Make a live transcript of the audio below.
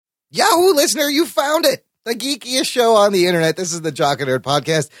Yahoo listener, you found it. The geekiest show on the internet. This is the Jock and Nerd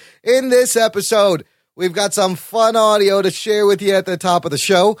Podcast. In this episode, we've got some fun audio to share with you at the top of the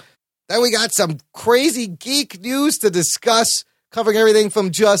show. Then we got some crazy geek news to discuss, covering everything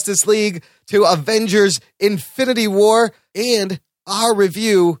from Justice League to Avengers Infinity War, and our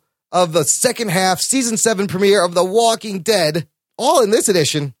review of the second half season 7 premiere of The Walking Dead, all in this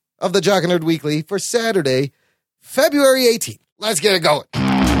edition of the Jock and Nerd Weekly for Saturday, February 18th. Let's get it going.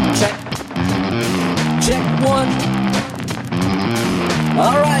 Check. Check one.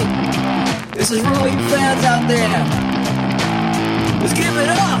 All right. This is for all you fans out there. Let's give it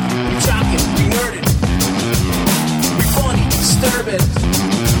up. We talking, we nerding. We funny, disturbing.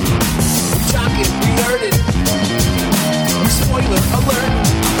 We talking, we nerding. We spoiler alert.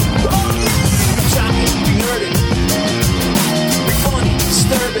 Oh yeah. We talking, we nerding. We funny,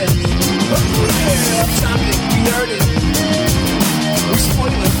 disturbing. Oh yeah. I'm talking, we nerding. We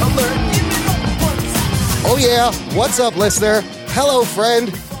spoiler alert. Oh yeah, what's up, listener? Hello,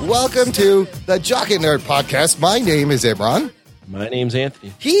 friend. Welcome to the Jock and Nerd Podcast. My name is Imran. My name's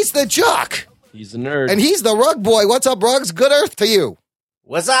Anthony. He's the Jock. He's the nerd. And he's the Rug Boy. What's up, Rugs? Good earth to you.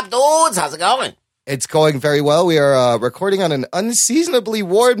 What's up, dudes? How's it going? It's going very well. We are recording on an unseasonably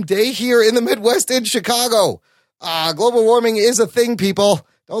warm day here in the Midwest in Chicago. Global warming is a thing, people.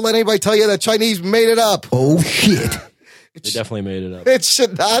 Don't let anybody tell you that Chinese made it up. Oh, shit. They definitely made it up. It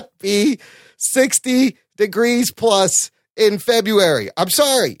should not be 60 degrees plus in February. I'm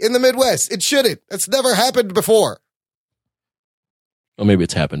sorry, in the Midwest. It shouldn't. It's never happened before. Well, maybe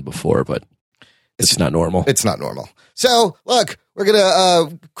it's happened before, but it's not normal. It's not normal. So, look, we're going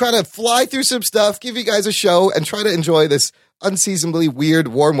to kind of fly through some stuff, give you guys a show, and try to enjoy this unseasonably weird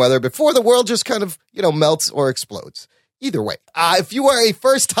warm weather before the world just kind of, melts or explodes. Either way, if you are a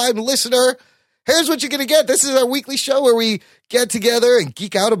first-time listener, here's what you're going to get. This is our weekly show where we get together and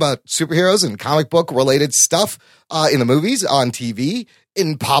geek out about superheroes and comic book related stuff in the movies, on TV,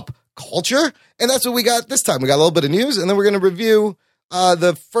 in pop culture. And that's what we got this time. We got a little bit of news, and then we're going to review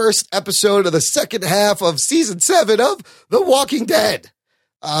the first episode of the second half of season 7 of The Walking Dead.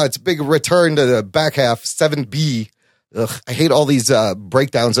 It's a big return to the back half, 7B. Ugh, I hate all these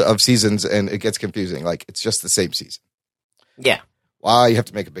breakdowns of seasons, and it gets confusing. Like, it's just the same season. Yeah. Wow, you have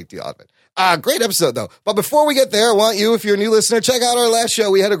to make a big deal out of it. Great episode, though. But before we get there, I want you, if you're a new listener, check out our last show.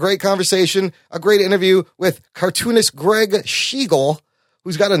 We had a great conversation, a great interview with cartoonist Greg Schiegel,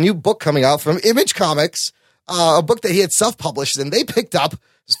 who's got a new book coming out from Image Comics, a book that he had self-published, and they picked up.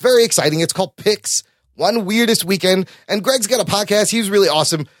 It's very exciting. It's called Picks, One Weirdest Weekend. And Greg's got a podcast. He was really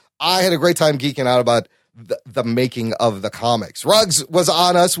awesome. I had a great time geeking out about the making of the comics. Ruggs was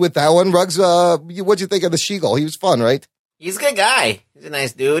on us with that one. Ruggs, what'd you think of the Schiegel? He was fun, right? He's a good guy. He's a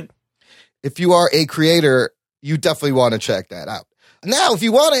nice dude. If you are a creator, you definitely want to check that out. Now, if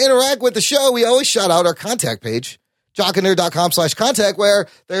you want to interact with the show, we always shout out our contact page, jockandnerd.com/contact, where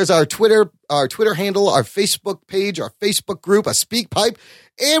there's our Twitter handle, our Facebook page, our Facebook group, a speak pipe,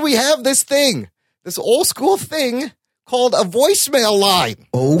 and we have this thing, this old school thing called a voicemail line.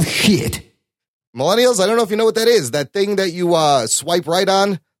 Oh, shit. Millennials, I don't know if you know what that is. That thing that you swipe right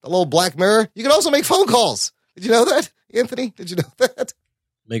on, the little black mirror. You can also make phone calls. Did you know that, Anthony? Did you know that?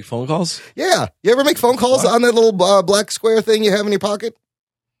 Make phone calls? Yeah. You ever make phone calls on that little black square thing you have in your pocket?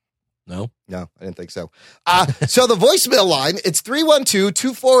 No. No, I didn't think so. So the voicemail line, it's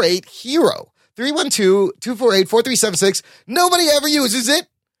 312-248-HERO. 312-248-4376. Nobody ever uses it,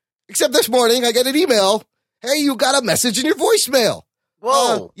 except this morning I get an email. Hey, you got a message in your voicemail.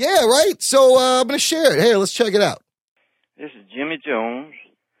 Whoa. Yeah, right? So I'm going to share it. Here, let's check it out. This is Jimmy Jones,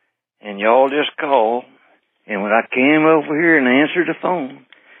 and y'all just call. And when I came over here and answered the phone,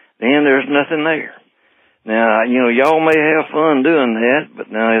 then there's nothing there. Now, y'all may have fun doing that, but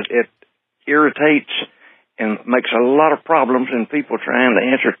now it irritates and makes a lot of problems in people trying to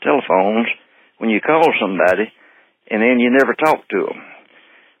answer telephones when you call somebody, and then you never talk to them.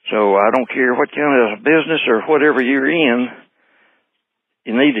 So I don't care what kind of business or whatever you're in,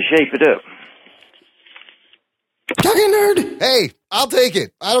 you need to shape it up. Talking nerd. Hey, I'll take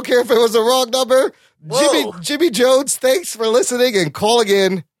it. I don't care if it was the wrong number. Jimmy Jones, thanks for listening and calling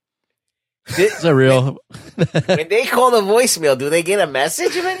in. Is that real? When they call the voicemail, do they get a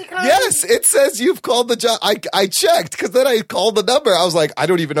message of any kind? Yes, it says you've called the job. I checked because then I called the number. I was like, I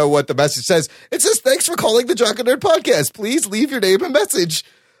don't even know what the message says. It says, thanks for calling the Jock and Nerd Podcast. Please leave your name and message.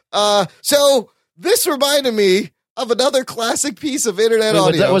 So this reminded me of another classic piece of internet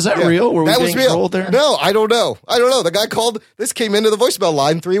audio. Was that real? Were we that was real. Trolled there? No, I don't know. The guy called. This came into the voicemail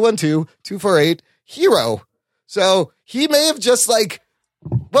line, 312-248-HERO. So he may have just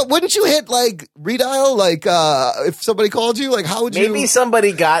But wouldn't you hit like redial? Like if somebody called you, like how would you? Maybe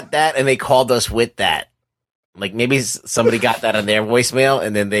somebody got that and they called us with that. Like maybe somebody got that on their voicemail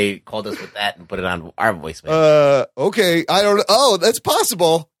and then they called us with that and put it on our voicemail. Okay. I don't know. Oh, that's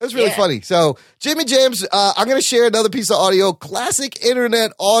possible. That's really funny. So Jimmy James, I'm going to share another piece of audio, classic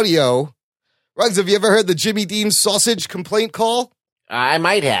internet audio. Ruggs, have you ever heard the Jimmy Dean sausage complaint call? I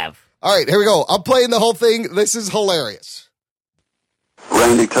might have. All right, here we go. I'm playing the whole thing. This is hilarious.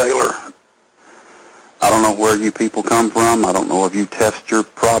 Randy Taylor, I don't know where you people come from. I don't know if you test your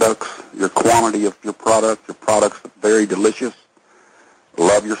products, your quantity of your product. Your products are very delicious.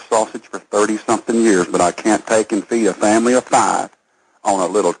 Love your sausage for 30-something years, but I can't take and feed a family of 5 on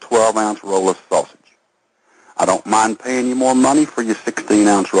a little 12-ounce roll of sausage. I don't mind paying you more money for your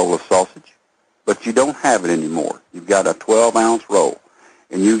 16-ounce roll of sausage, but you don't have it anymore. You've got a 12-ounce roll,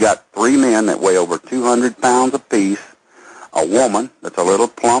 and you got 3 men that weigh over 200 pounds apiece, a woman that's a little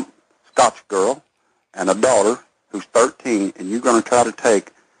plump Scotch girl, and a daughter who's 13, and you're going to try to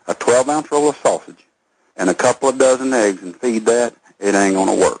take a 12-ounce roll of sausage and a couple of dozen eggs and feed that, it ain't going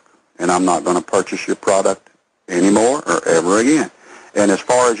to work. And I'm not going to purchase your product anymore or ever again. And as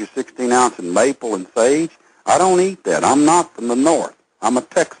far as your 16-ounce and maple and sage, I don't eat that. I'm not from the north. I'm a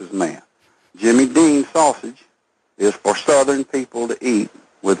Texas man. Jimmy Dean sausage is for southern people to eat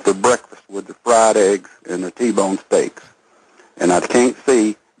with the breakfast, with the fried eggs and the T-bone steaks. And I can't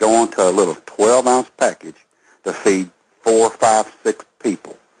see going to a little 12-ounce package to feed 4, 5, 6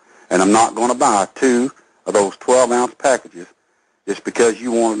 people. And I'm not going to buy 2 of those 12-ounce packages just because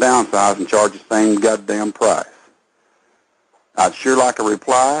you want to downsize and charge the same goddamn price. I'd sure like a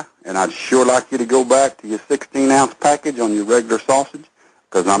reply, and I'd sure like you to go back to your 16-ounce package on your regular sausage,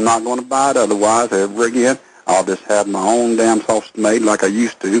 because I'm not going to buy it otherwise ever again. I'll just have my own damn sausage made like I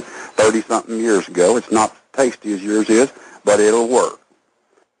used to 30-something years ago. It's not as tasty as yours is, but it'll work.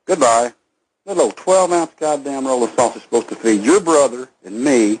 Goodbye. That little 12-ounce goddamn roll of sausage is supposed to feed your brother and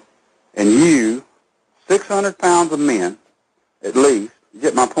me and you 600 pounds of men, at least. You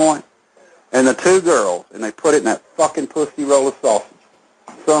get my point? And the 2 girls, and they put it in that fucking pussy roll of sausage.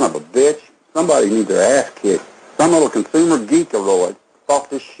 Son of a bitch. Somebody needs their ass kicked. Some little consumer geekaroid fucked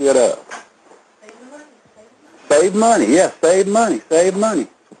this shit up. Save money. Yeah, save money. Save money.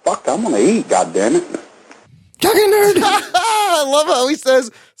 So fuck, I'm going to eat, goddammit. Talking nerd. I love how he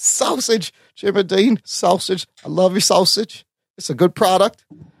says sausage. Jimmy Dean, sausage. I love your sausage. It's a good product.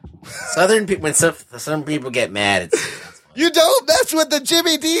 Southern people, when some people get mad, it's you don't mess with the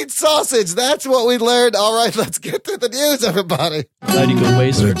Jimmy Dean sausage. That's what we learned. All right, let's get to the news, everybody. Glad you could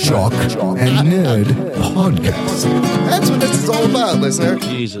waste The Jock and Nerd Podcast. That's what this is all about, listener.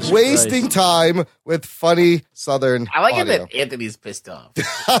 Jesus Wasting Christ. time with funny Southern I like audio. it that Anthony's pissed off.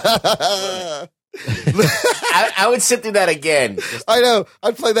 I would sit through that again. I know.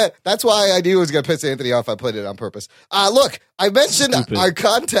 I'd play that. That's why I knew it was going to piss Anthony off. I played it on purpose. Look, I mentioned our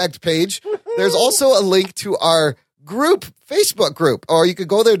contact page. There's also a link to our group, Facebook group, or you could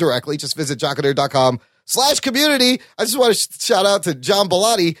go there directly. Just visit jockandnerd.com/community. I just want to shout out to John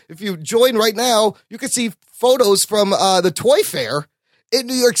Bellotti. If you join right now, you can see photos from the Toy Fair in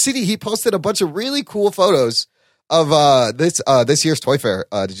New York City. He posted a bunch of really cool photos of this year's Toy Fair.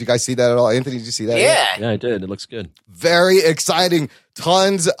 Did you guys see that at all? Anthony, did you see that? Yeah. Yeah, I did. It looks good. Very exciting.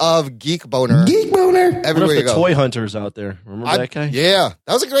 Tons of geek boner. Geek boner. What Everywhere if you the go. toy hunters out there? Remember that guy? Yeah,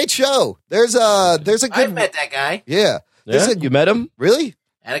 that was a great show. There's a good. I met that guy Yeah. There's Yeah? You met him? Really?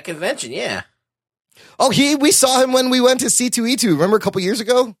 at a convention, yeah. Oh, we saw him when we went to C2E2. Remember a couple years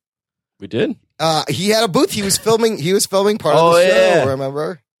ago? We did? He had a booth. He was filming part of Oh, the show. yeah.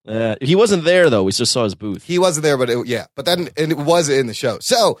 Remember? He wasn't there, though. We just saw his booth. He wasn't there, but it was in the show.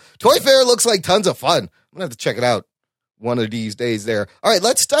 So Toy Fair looks like tons of fun. I'm gonna have to check it out one of these days. There. All right,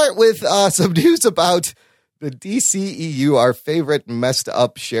 let's start with some news about the DCEU, our favorite messed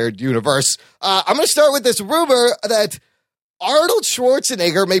up shared universe. I'm gonna start with this rumor that Arnold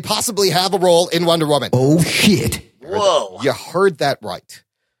Schwarzenegger may possibly have a role in Wonder Woman. Oh, shit. Whoa. You heard that right.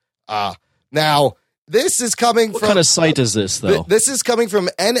 Now, this is coming What from... kind of site is this, though? This is coming from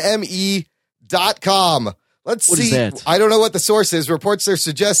NME.com. Let's What see. is that? I don't know what the source is. Reports are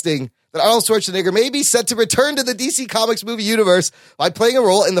suggesting that Arnold Schwarzenegger may be set to return to the DC Comics movie universe by playing a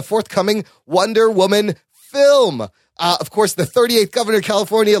role in the forthcoming Wonder Woman film. Of course, the 38th governor of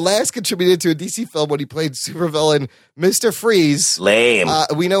California last contributed to a DC film when he played supervillain Mr. Freeze. Lame.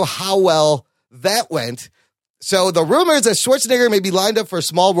 We know how well that went. So the rumor is that Schwarzenegger may be lined up for a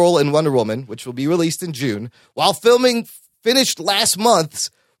small role in Wonder Woman, which will be released in June. While filming finished last month,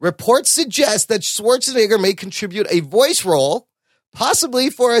 reports suggest that Schwarzenegger may contribute a voice role possibly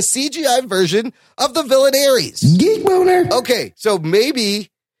for a CGI version of the villain Ares. Geek boner. Okay, so maybe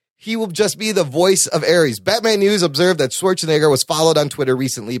he will just be the voice of Ares. Batman News observed that Schwarzenegger was followed on Twitter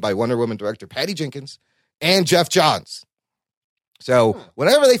recently by Wonder Woman director Patty Jenkins and Jeff Johns. So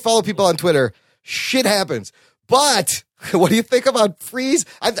whenever they follow people on Twitter, shit happens. But what do you think about Freeze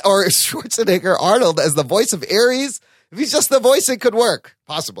or Schwarzenegger Arnold as the voice of Ares? If he's just the voice, it could work.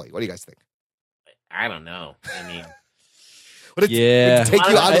 Possibly. What do you guys think? I don't know. I mean, Would it take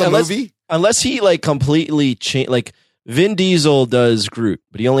you out of the movie? Unless he like completely change, like Vin Diesel does Groot,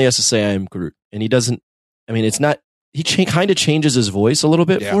 but he only has to say "I'm Groot," and he doesn't. I mean, it's not. He kind of changes his voice a little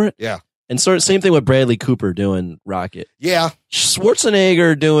bit for it. Yeah. And same thing with Bradley Cooper doing Rocket. Yeah.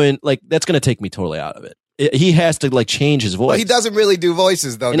 Schwarzenegger doing like that's going to take me totally out of it. He has to like change his voice. Well, he doesn't really do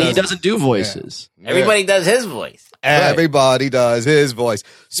voices though. And he doesn't do voices. Yeah. everybody does his voice. Everybody does his voice.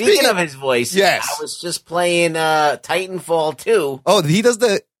 Speaking of his voice, yes. I was just playing Titanfall 2. Oh, he's in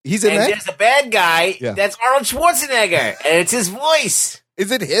and that? there's a bad guy. Yeah. That's Arnold Schwarzenegger, and it's his voice.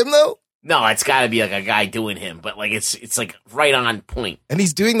 Is it him though? No, it's got to be like a guy doing him, but like it's like right on point. And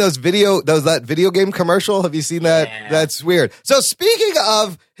he's doing that video game commercial. Have you seen that? Yeah. That's weird. So speaking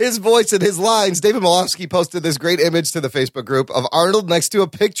of his voice and his lines, David Malofsky posted this great image to the Facebook group of Arnold next to a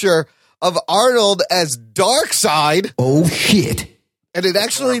picture of Arnold as Darkseid. Oh, shit. And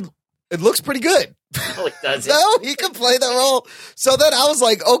it looks pretty good. No, it doesn't. No, he can play that role. So then I was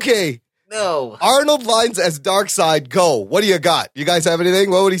like, okay, No. Arnold lines as Darkseid, go. What do you got? You guys have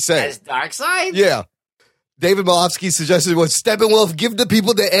anything? What would he say? As Darkseid? Yeah. David Malofsky suggested was Steppenwolf, give the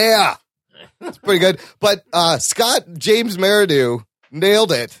people the air. It's pretty good. But Scott James Meridew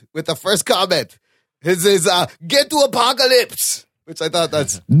nailed it with the first comment. His is get to apocalypse, which I thought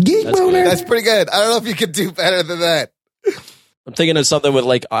that's pretty good. I don't know if you could do better than that. I'm thinking of something with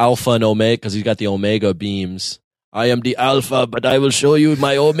like Alpha and Omega because he's got the Omega beams. I am the Alpha, but I will show you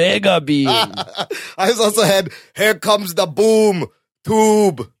my Omega beam. I also had here comes the boom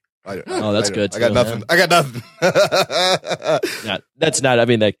tube. Oh, that's good. I got nothing. I got nothing. That's not. I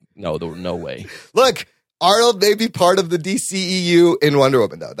mean, like, no way. Look, Arnold may be part of the DCEU in Wonder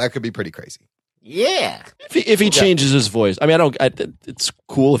Woman, though. That could be pretty crazy. Yeah. If he changes his voice, I mean, it's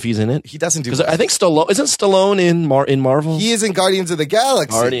cool if he's in it. He doesn't do because I think Stallone isn't Stallone in Marvel. He is in Guardians of the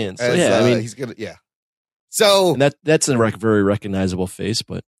Galaxy. Guardians. So, yeah, I mean, he's gonna. Yeah. So and that's a very recognizable face,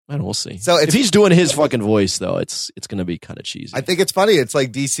 but I don't know, we'll see. So if he's doing his fucking voice, though, it's going to be kind of cheesy. I think it's funny. It's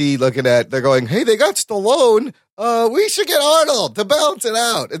like DC they're going, hey, they got Stallone. We should get Arnold to balance it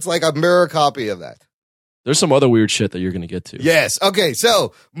out. It's like a mirror copy of that. There's some other weird shit that you're going to get to. Yes. Okay.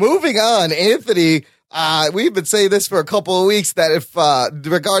 So moving on, Anthony, we've been saying this for a couple of weeks that if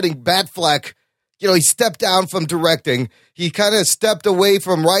regarding Battfleck, he stepped down from directing. He kind of stepped away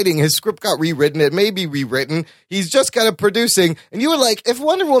from writing. His script got rewritten. It may be rewritten. He's just kind of producing. And you were like, if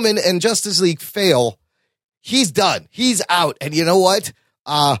Wonder Woman and Justice League fail, he's done. He's out. And you know what?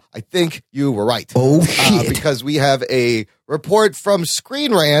 I think you were right. Oh, shit. Because we have a report from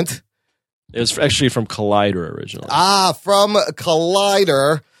Screen Rant. It was actually from Collider originally. From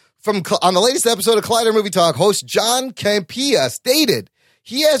Collider. On the latest episode of Collider Movie Talk, host John Campea stated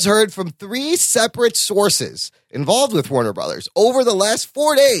he has heard from 3 separate sources involved with Warner Brothers over the last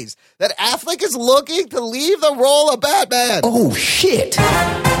 4 days that Affleck is looking to leave the role of Batman. Oh, shit.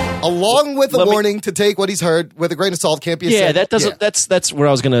 Along with a warning to take what he's heard with a grain of salt. Campea said, that doesn't. Yeah. That's where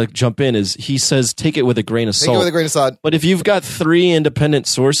I was going to jump in. Is he says take it with a grain of salt. Take it with a grain of salt. But if you've got 3 independent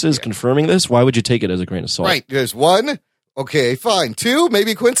sources confirming this, why would you take it as a grain of salt? Right. There's 1. Okay, fine. 2,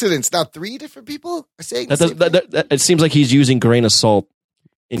 maybe coincidence. Now 3 different people are saying that it seems like he's using grain of salt.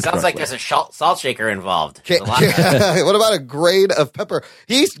 Sounds like there's a salt shaker involved. What about a grain of pepper?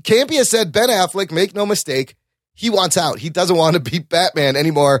 Campea said Ben Affleck, make no mistake, he wants out. He doesn't want to be Batman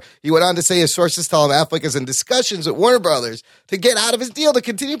anymore. He went on to say his sources tell him Affleck is in discussions with Warner Brothers to get out of his deal to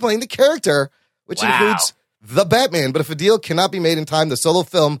continue playing the character, which includes the Batman. But if a deal cannot be made in time, the solo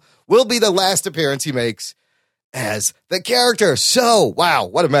film will be the last appearance he makes as the character. So, wow,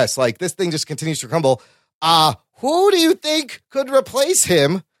 what a mess. Like, this thing just continues to crumble. Who do you think could replace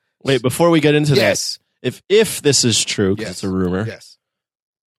him? Wait, before we get into that, if this is true, because it's a rumor,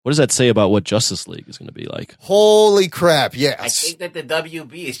 what does that say about what Justice League is going to be like? Holy crap, yes. I think that the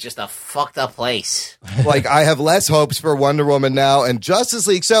WB is just a fucked up place. Like, I have less hopes for Wonder Woman now and Justice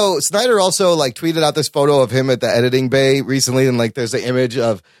League. So Snyder also tweeted out this photo of him at the editing bay recently, and there's the image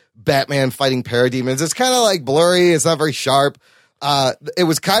of Batman fighting parademons. It's kind of blurry. It's not very sharp. It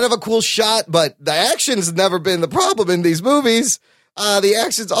was kind of a cool shot, but the action's never been the problem in these movies. The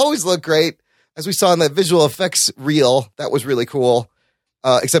actions always look great, as we saw in that visual effects reel. That was really cool.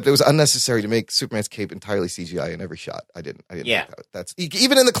 Except it was unnecessary to make Superman's cape entirely CGI in every shot. I didn't Yeah. like that. That's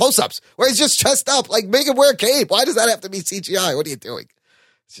even in the close-ups where he's just chest up, like make him wear a cape. Why does that have to be CGI? What are you doing?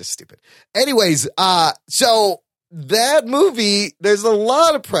 It's just stupid. Anyways, so that movie, there's a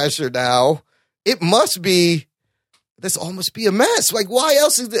lot of pressure now. This all must be a mess. Like, why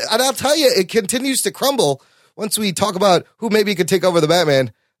else is it? And I'll tell you, it continues to crumble once we talk about who maybe could take over the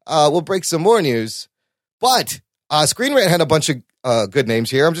Batman. We'll break some more news. But Screen Rant had a bunch of good names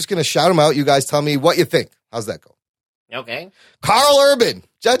here. I'm just going to shout them out. You guys tell me what you think. How's that go? Okay. Carl Urban,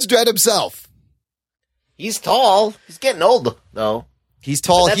 Judge Dredd himself. He's tall. He's getting old, though. He's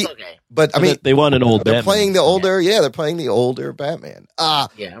tall. But that's okay. But I mean, they want an old they're Batman. playing the older. Yeah, they're playing the older Batman.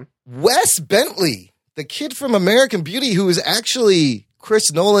 Yeah. Wes Bentley, the kid from American Beauty, who was actually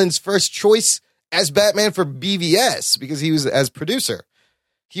Chris Nolan's first choice as Batman for BVS because he was as producer.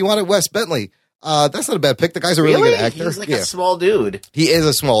 He wanted Wes Bentley. That's not a bad pick. The guy's a really good actor. He's like a small dude. He is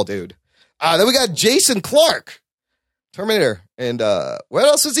a small dude. Then we got Jason Clarke, Terminator. And where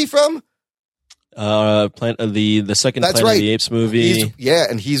else is he from? The second That's Planet right. of the Apes movie.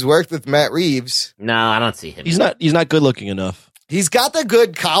 And he's worked with Matt Reeves. No, I don't see him. He's not good looking enough. He's got the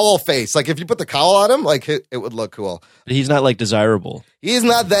good cowl face. Like if you put the cowl on him, like it would look cool. But he's not like desirable He is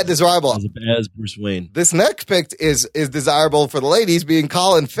not that desirable. as Bruce Wayne. This next pick is desirable for the ladies, being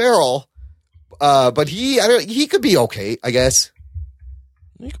Colin Farrell. But he could be okay, I guess.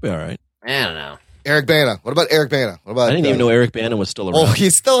 He could be all right. I don't know. Eric Bana. What about Eric Bana? What about? I didn't even know Eric Bana was still around. Oh,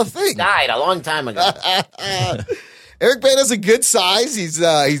 he's still a thing. Died a long time ago. Eric Bana's a good size. He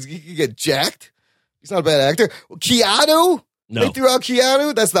can get jacked. He's not a bad actor. Keanu. No. They threw out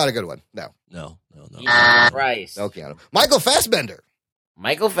Keanu. That's not a good one. No. Christ. No Keanu. Michael Fassbender.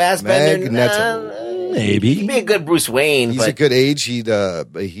 Michael Fassbender. Magneto. Maybe. He'd be a good Bruce Wayne. He's a good age.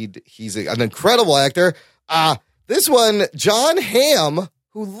 He's an incredible actor. This one, John Hamm,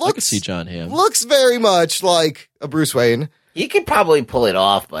 who I could see John Hamm. looks very much like a Bruce Wayne. He could probably pull it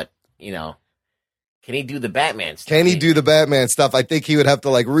off, but can he do the Batman stuff? Can he do the Batman stuff? I think he would have to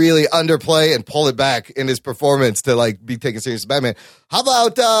like really underplay and pull it back in his performance to like be taken serious as Batman. How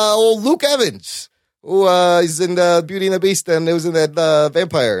about old Luke Evans, who is in Beauty and the Beast and it was in that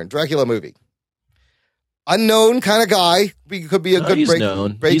Vampire and Dracula movie? Unknown kind of guy. He could be a good he's break.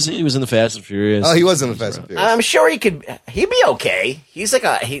 known. He was in the Fast and Furious. Oh, he was in the Fast and Furious. I'm sure he'd be okay. He's like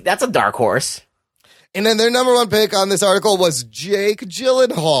that's a dark horse. And then their number one pick on this article was Jake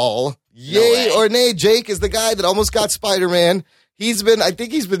Gyllenhaal. Yay or nay, Jake is the guy that almost got Spider-Man. I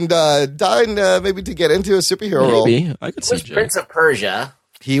think he's been dying maybe to get into a superhero role. Maybe. I could He see was Jake. Prince of Persia.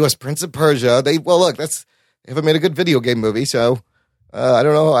 He was Prince of Persia. They haven't made a good video game movie, so I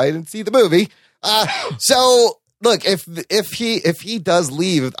don't know. I didn't see the movie. So look, if he does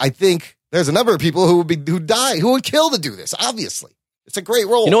leave, I think there's a number of people who would kill to do this. Obviously, it's a great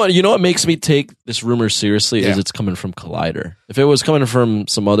role. You know what makes me take this rumor seriously is it's coming from Collider. If it was coming from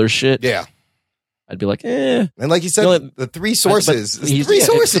some other shit, I'd be like, eh. And like you said, the three sources,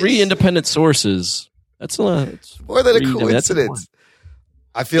 three independent sources. That's a lot. It's more than a coincidence.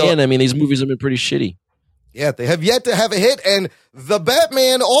 I feel. And I mean, these movies have been pretty shitty. Yeah, they have yet to have a hit, and the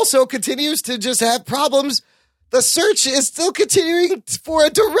Batman also continues to just have problems. The search is still continuing for a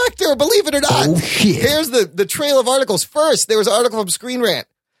director, believe it or not. Oh, shit. Here's the trail of articles. First, there was an article from Screen Rant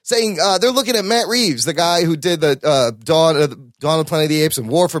saying they're looking at Matt Reeves, the guy who did the Dawn of Planet of the Apes and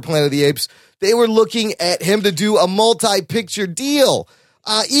War for Planet of the Apes. They were looking at him to do a multi-picture deal,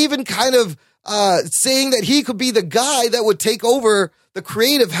 even kind of saying that he could be the guy that would take over the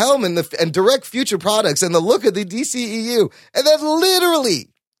creative helm and direct future products and the look of the DCEU. And then literally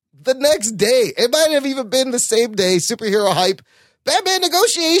the next day, it might have even been the same day, superhero hype, Batman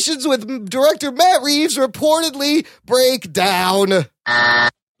negotiations with director Matt Reeves reportedly break down.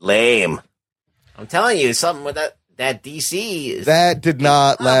 Lame. I'm telling you, something with that DC is... That did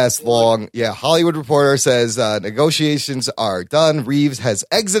not last long. Yeah, Hollywood Reporter says negotiations are done. Reeves has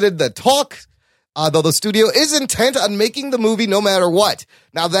exited the talk, though the studio is intent on making the movie no matter what.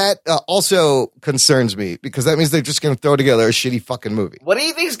 Now, that also concerns me because that means they're just going to throw together a shitty fucking movie. What do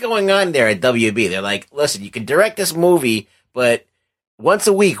you think's going on there at WB? They're like, listen, you can direct this movie, but once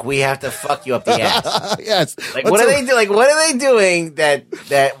a week we have to fuck you up the ass. Yes. Like, what are they doing? Like, what are they doing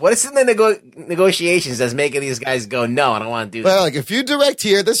that what is in the negotiations that's making these guys go, no, I don't want to do that? Well, like, if you direct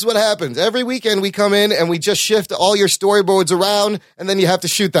here, this is what happens. Every weekend we come in and we just shift all your storyboards around, and then you have to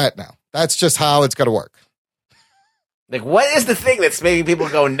shoot that now. That's just how it's going to work. Like, what is the thing that's making people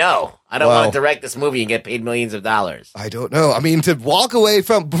go, no, I don't want to direct this movie and get paid millions of dollars? I don't know. I mean, to walk away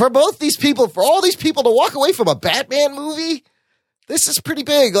for all these people to walk away from a Batman movie, this is pretty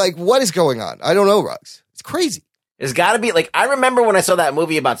big. Like, what is going on? I don't know, Ruggs. It's crazy. There's got to be like I remember when I saw that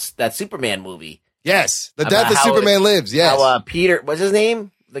movie about that Superman movie. Yes, the About death of how Superman lives. Yes, How Peter, what's his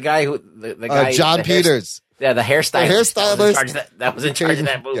name? The guy who the guy John Peters. Yeah, the hairstylist. hairstylist. That was in charge of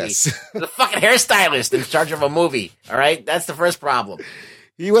that movie. Yes. The fucking hairstylist in charge of a movie. All right, that's the first problem.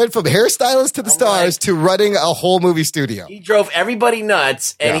 He went from hairstylist to the stars to running a whole movie studio. He drove everybody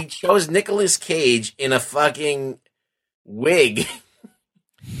nuts, and he chose Nicolas Cage in a fucking wig.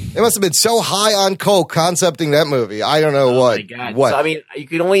 They must have been so high on coke concepting that movie. I don't know what. My God. What? So, I mean, you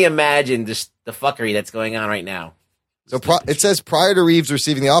can only imagine the fuckery that's going on right now. So it says prior to Reeves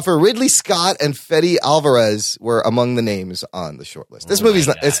receiving the offer, Ridley Scott and Fede Alvarez were among the names on the short list. This movie's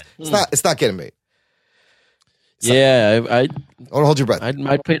not. It's not getting made. I don't hold your breath.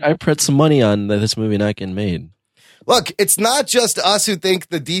 I put some money on this movie not getting made. Look, it's not just us who think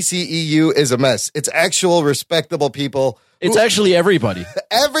the DCEU is a mess. It's actual respectable people. It's actually everybody.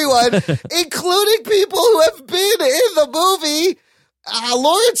 Everyone, including people who have been in the movie.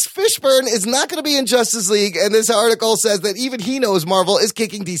 Lawrence Fishburne is not going to be in Justice League, and this article says that even he knows Marvel is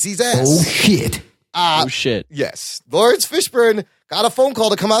kicking DC's ass. Oh, shit. Oh, shit. Yes. Lawrence Fishburne got a phone call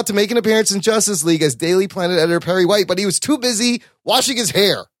to come out to make an appearance in Justice League as Daily Planet editor Perry White, but he was too busy washing his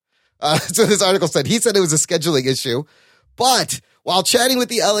hair. So this article said. He said it was a scheduling issue. But while chatting with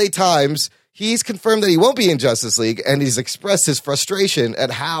the LA Times, he's confirmed that he won't be in Justice League, and he's expressed his frustration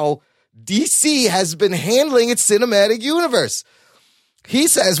at how DC has been handling its cinematic universe. He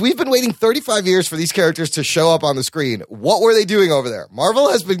says, we've been waiting 35 years for these characters to show up on the screen. What were they doing over there? Marvel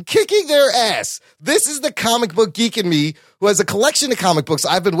has been kicking their ass. This is the comic book geek in me who has a collection of comic books.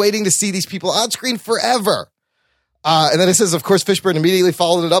 I've been waiting to see these people on screen forever. And then it says, of course, Fishburne immediately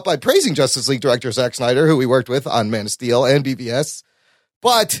followed it up by praising Justice League director Zack Snyder, who we worked with on Man of Steel and BVS.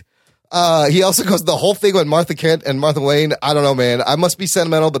 But he also goes the whole thing with Martha Kent and Martha Wayne. I don't know, man. I must be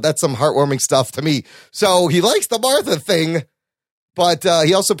sentimental, but that's some heartwarming stuff to me. So he likes the Martha thing. But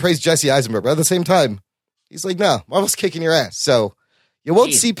he also praised Jesse Eisenberg. But at the same time, he's like, no, Marvel's kicking your ass. So you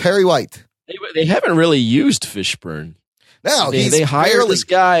won't see Perry White. They haven't really used Fishburne. No, they hired this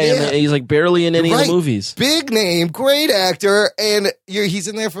guy, and he's like barely in any of the movies. Big name, great actor, and he's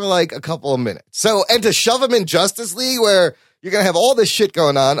in there for like a couple of minutes. So, and to shove him in Justice League where you're going to have all this shit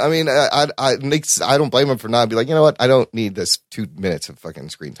going on, I mean, I don't blame him for not. Be like, you know what? I don't need this 2 minutes of fucking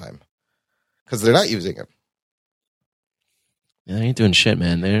screen time. Because they're not using him. Yeah, they ain't doing shit,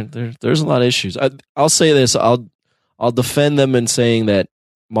 man. There's a lot of issues. I'll say this. I'll defend them in saying that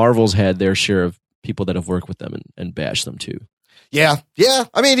Marvel's had their share of people that have worked with them and bash them too. Yeah.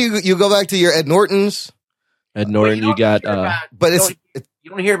 I mean, you go back to your Ed Nortons. Ed Norton, you got, but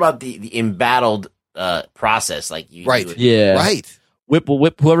you don't hear about the embattled process like you right. do. Yeah, right.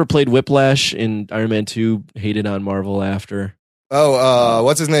 Whoever played Whiplash in Iron Man 2 hated on Marvel after. Oh,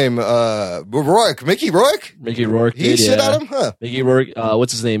 what's his name? Rourke. Mickey Rourke? Mickey Rourke. He shit on him? Huh. Mickey Rourke.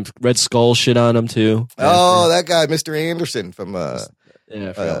 What's his name? Red Skull shit on him too. Oh, that guy, Mr. Anderson from I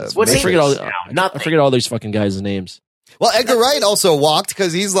forget all these fucking guys' names. Well, Edgar Wright also walked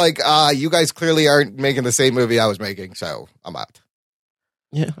because he's like, you guys clearly aren't making the same movie I was making, so I'm out.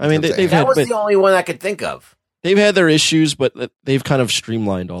 Yeah, I mean, that was the only one I could think of. They've had their issues, but they've kind of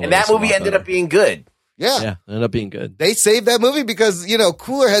streamlined all. And that movie ended up being good. Yeah, ended up being good. They saved that movie because,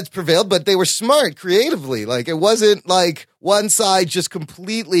 cooler heads prevailed, but they were smart creatively. Like, it wasn't like one side just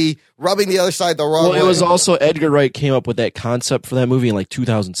completely rubbing the other side the wrong way. Well, it was also Edgar Wright came up with that concept for that movie in like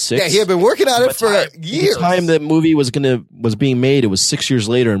 2006. Yeah, he had been working on it for years. The time that movie was being made, it was 6 years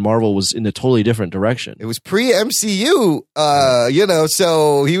later, and Marvel was in a totally different direction. It was pre-MCU,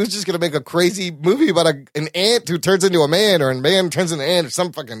 so he was just going to make a crazy movie about an ant who turns into a man, or a man turns into an ant, or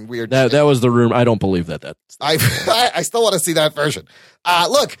some fucking weird shit. That was the rumor. I don't believe that. I still want to see that version.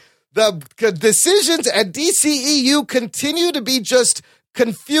 Look, the decisions at DCEU continue to be just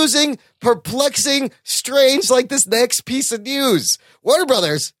confusing, perplexing, strange, like this next piece of news. Warner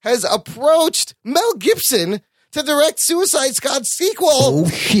Brothers has approached Mel Gibson to direct Suicide Squad sequel. Oh,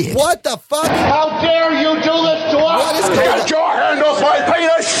 shit. What the fuck? How dare you do this to us? Get your hand off my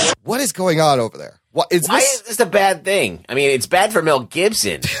penis! What is going on over there? Why is this a bad thing? I mean, it's bad for Mel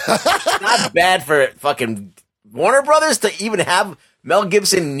Gibson. It's not bad for fucking Warner Brothers to even have Mel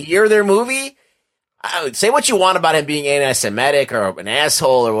Gibson near their movie. Say what you want about him being anti-Semitic or an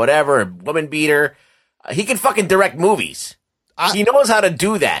asshole or whatever, a woman beater. He can fucking direct movies. He knows how to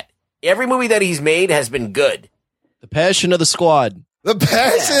do that. Every movie that he's made has been good. The Passion of the Squad. The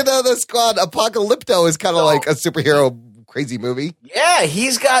Passion of the Squad. Apocalypto is kind of like a superhero crazy movie. Yeah,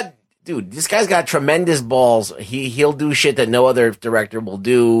 this guy's got tremendous balls. He'll do shit that no other director will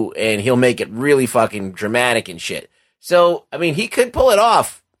do, and he'll make it really fucking dramatic and shit. So, I mean, he could pull it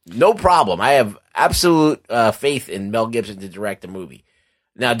off. No problem. I have absolute faith in Mel Gibson to direct a movie.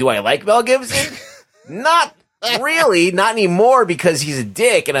 Now, do I like Mel Gibson? Not really, not anymore because he's a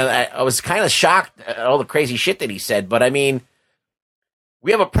dick, and I was kind of shocked at all the crazy shit that he said. But I mean,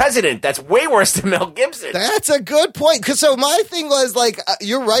 we have a president that's way worse than Mel Gibson. That's a good point. So my thing was like,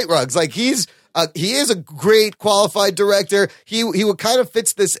 you're right, Ruggs. Like he is a great qualified director. He would kind of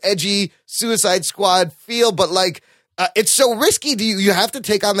fits this edgy Suicide Squad feel, but like. It's so risky. You have to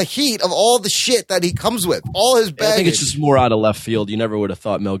take on the heat of all the shit that he comes with, all his baggage. I think it's just more out of left field. You never would have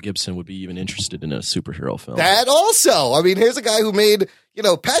thought Mel Gibson would be even interested in a superhero film. That also. I mean, here's a guy who made,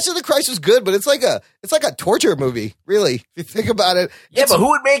 Passion of the Christ was good, but it's like a torture movie, really, if you think about it. Yeah, but who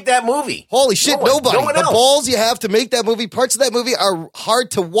would make that movie? Holy shit, nobody. No one the else. balls you have to make that movie, parts of that movie are hard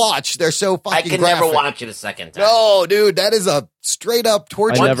to watch. They're so fucking I can graphic. never watch it a second time. No, dude, that is a straight up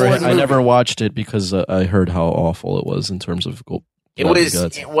torture. I never watched it because I heard how awful it was in terms of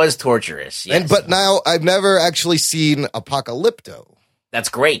It was torturous. Yes. But now I've never actually seen Apocalypto. That's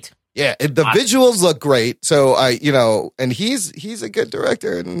great. Yeah, the visuals look great. So and he's a good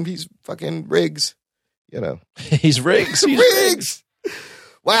director, and he's fucking Riggs. He's Riggs. Riggs.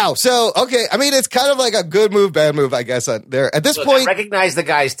 Wow. So okay, I mean, it's kind of like a good move, bad move, I guess. There at this point, I recognize the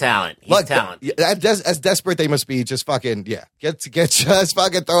guy's talent. He's talented. As desperate they must be, just fucking get just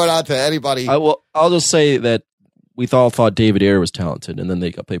fucking throw it out to anybody. I'll just say that we all thought David Ayer was talented, and then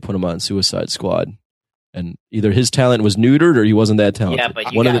they put him on Suicide Squad. And either his talent was neutered or he wasn't that talented. Yeah,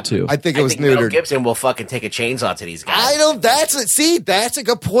 but one of the two. I think it was neutered. Mel Gibson will fucking take a chainsaw to these guys. That's a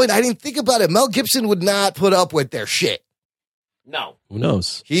good point. I didn't think about it. Mel Gibson would not put up with their shit. No. Who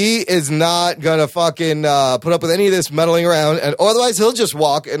knows? He is not gonna fucking put up with any of this meddling around, and otherwise he'll just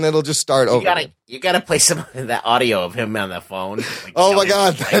walk and it'll just start over. You gotta play some of that audio of him on the phone. Like, oh my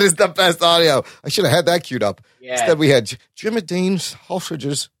god, that is the best audio. I should have had that queued up. Yeah. Instead, we had Jim and Dean's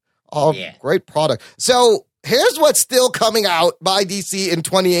sausages. Oh, yeah. Great product. So here's what's still coming out by DC in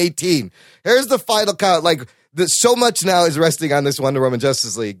 2018. Here's the final count. Like, so much now is resting on this Wonder Woman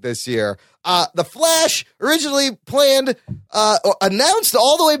Justice League this year. The Flash, originally planned, announced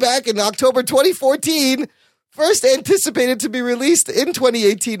all the way back in October 2014, first anticipated to be released in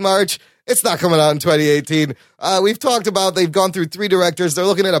 2018 March. It's not coming out in 2018. We've talked about they've gone through 3 directors. They're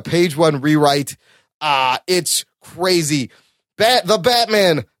looking at a page 1 rewrite. It's crazy. The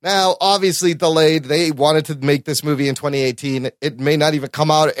Batman, now obviously delayed. They wanted to make this movie in 2018. It may not even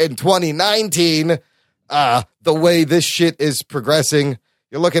come out in 2019. The way this shit is progressing,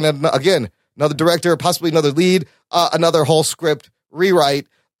 you're looking at, again, another director, possibly another lead, another whole script rewrite.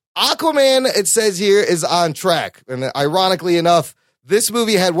 Aquaman, it says here, is on track. And ironically enough, this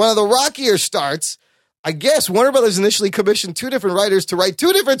movie had one of the rockier starts. I guess Warner Brothers initially commissioned 2 different writers to write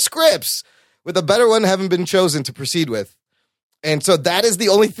 2 different scripts, with a better one having been chosen to proceed with. And so that is the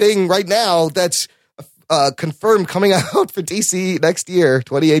only thing right now that's confirmed coming out for DC next year,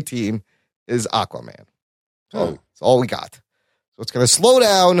 2018, is Aquaman. So that's all we got. So it's going to slow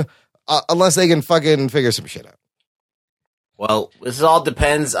down unless they can fucking figure some shit out. Well, this all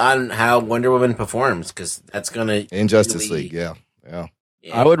depends on how Wonder Woman performs, because that's going to... In Justice League, yeah.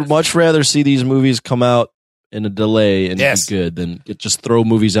 I would much rather see these movies come out in a delay and be good than just throw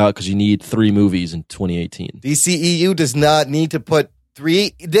movies out because you need 3 movies in 2018. DCEU does not need to put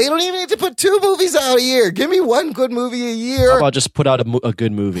 3. They don't even need to put 2 movies out a year. Give me 1 good movie a year. How about just put out a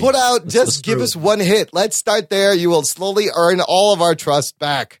good movie? Just give us 1 hit. Let's start there. You will slowly earn all of our trust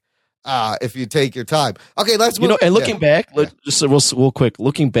back if you take your time. Okay, let's move. And looking back, just real quick,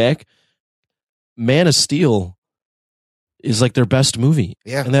 looking back, Man of Steel is like their best movie.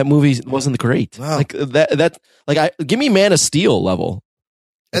 Yeah. And that movie wasn't great. Wow. Like give me Man of Steel level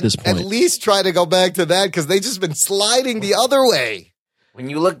at this point. At least try to go back to that, because they've just been sliding the other way. When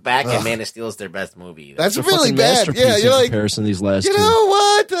you look back at Man of Steel is their best movie. That's really bad. Yeah, you're like, comparison these last you know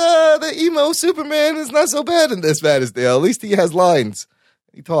what? The emo Superman is not so bad in this Man of Steel. At least he has lines.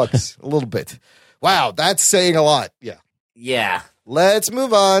 He talks a little bit. Wow, that's saying a lot. Yeah. Yeah. Let's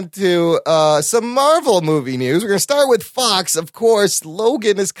move on to some Marvel movie news. We're going to start with Fox. Of course,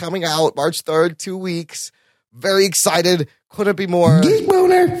 Logan is coming out March 3rd, 2 weeks. Very excited. Couldn't be more Geek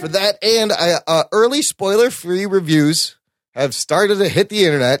boner for that. And early spoiler-free reviews have started to hit the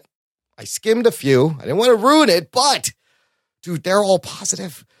internet. I skimmed a few. I didn't want to ruin it, but, dude, they're all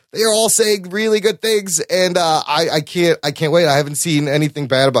positive. They are all saying really good things, and I can't wait. I haven't seen anything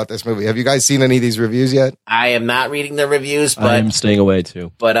bad about this movie. Have you guys seen any of these reviews yet? I am not reading the reviews, but I'm staying away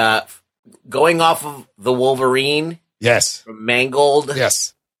too. But going off of the Wolverine, yes, from Mangold,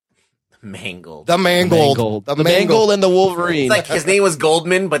 yes, Mangold. The Mangold. The Mangold and the Wolverine. It's like his name was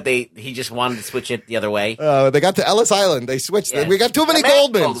Goldman, but he just wanted to switch it the other way. They got to Ellis Island. They switched. Yes. We got too many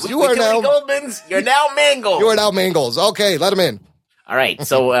Goldmans. Too many Goldmans. You're now Mangold. You are now Mangles. Okay, let him in. All right.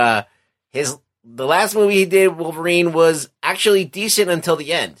 So the last movie he did, Wolverine, was actually decent until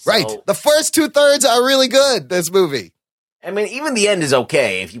the end. So, Right. The first 2/3 are really good. This movie. I mean, even the end is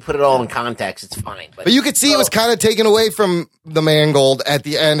okay. If you put it all in context, it's fine. But you could see it was kind of taken away from the Mangold at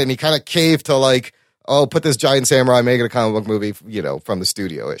the end, and he kind of caved to like, oh, put this giant samurai, make it a comic book movie, from the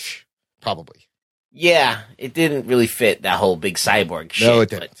studio-ish. Probably. Yeah, it didn't really fit that whole big cyborg shit. No,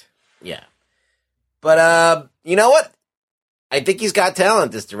 it didn't. But you know what? I think he's got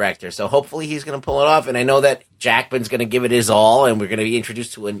talent, this director, so hopefully he's going to pull it off. And I know that Jackman's going to give it his all, and we're going to be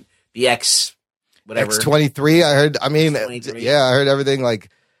introduced to the X, whatever. X-23, I heard. I mean, X-23. yeah, I heard everything. Like,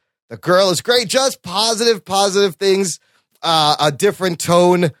 the girl is great. Just positive things. A different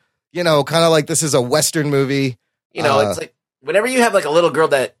tone, kind of like this is a Western movie. It's like whenever you have like a little girl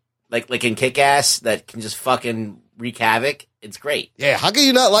that, like in Kick-Ass, that can just fucking wreak havoc, it's great. Yeah, how can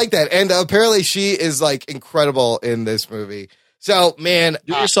you not like that? And apparently she is like incredible in this movie. So, man,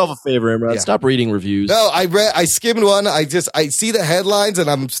 do yourself a favor, Imran. Yeah. Stop reading reviews. No, I skimmed one. I see the headlines and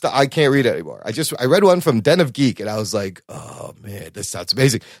I can't read it anymore. I read one from Den of Geek and I was like, oh man, this sounds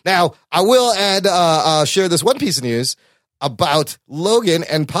amazing. Now, I will share this one piece of news about Logan,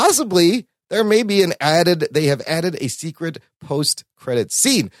 and possibly there may be they have added a secret post-credit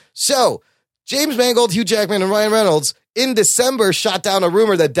scene. So, James Mangold, Hugh Jackman, and Ryan Reynolds in December shot down a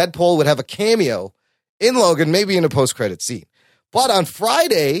rumor that Deadpool would have a cameo in Logan, maybe in a post-credit scene. But on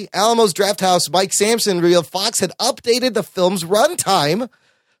Friday, Alamo's Drafthouse Mike Sampson revealed Fox had updated the film's runtime,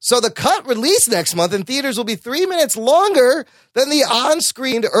 so the cut released next month in theaters will be 3 minutes longer than the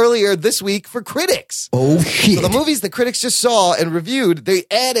on-screened earlier this week for critics. Oh, shit. So the movies the critics just saw and reviewed, they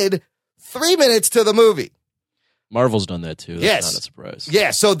added 3 minutes to the movie. Marvel's done that too. That's Yes. not a surprise.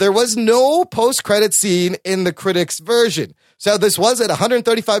 Yeah, so there was no post-credit scene in the critics' version. So this was at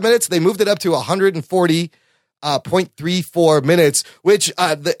 135 minutes. They moved it up to 140.34 minutes, which,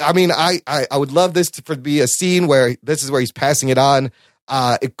 I would love this to be a scene where this is where he's passing it on.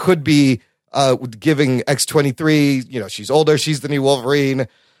 It could be giving X-23, she's older, she's the new Wolverine.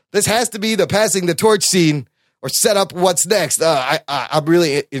 This has to be the passing the torch scene or set up what's next. I'm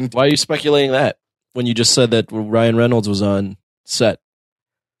really... Why are you speculating that when you just said that Ryan Reynolds was on set?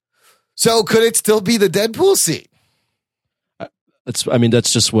 So could it still be the Deadpool scene?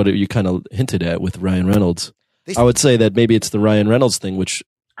 That's just what you kind of hinted at with Ryan Reynolds. I would say that maybe it's the Ryan Reynolds thing, which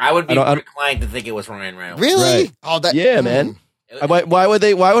I would be inclined to think it was Ryan Reynolds. Really? Right. Oh, man. Why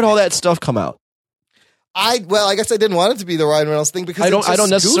would all that stuff come out? I guess I didn't want it to be the Ryan Reynolds thing because I don't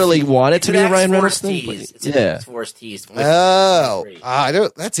necessarily want it to be the Ryan Reynolds thing. It's an X-Force tease.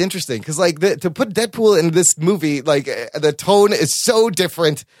 That's interesting because to put Deadpool in this movie, like the tone is so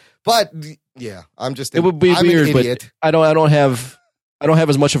different. But yeah, it would be weird. But I don't have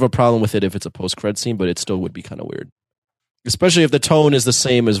as much of a problem with it if it's a post-cred scene, but it still would be kind of weird, especially if the tone is the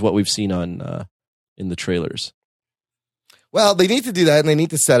same as what we've seen on in the trailers. Well, they need to do that, and they need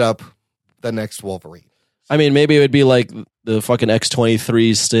to set up the next Wolverine. I mean, maybe it would be like the fucking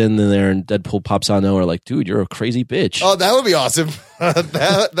X-23 standing in there and Deadpool pops on nowhere like, dude, you're a crazy bitch. Oh, that would be awesome.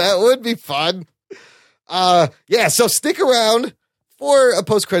 that would be fun. So stick around for a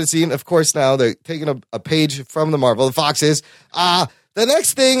post-credit scene. Of course, now they're taking a page from the Marvel. The Fox is. The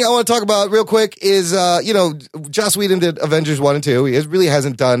next thing I want to talk about real quick is, Joss Whedon did Avengers 1 and 2. He really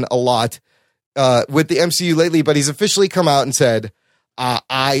hasn't done a lot with the MCU lately, but he's officially come out and said,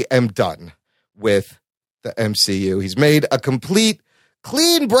 I am done with the MCU. He's made a complete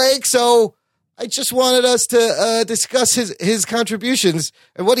clean break, so I just wanted us to discuss his contributions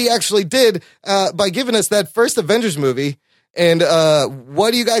and what he actually did by giving us that first Avengers movie. And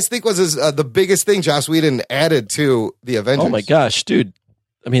what do you guys think was the biggest thing Joss Whedon added to the Avengers? Oh my gosh, dude.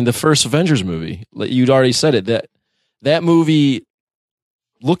 I mean, the first Avengers movie, you'd already said it, that movie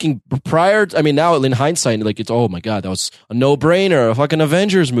looking prior, now in hindsight, it's, oh my God, that was a no-brainer, a fucking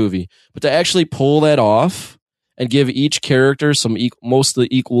Avengers movie. But to actually pull that off and give each character some mostly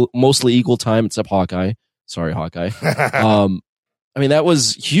equal time, except Hawkeye. Sorry, Hawkeye. That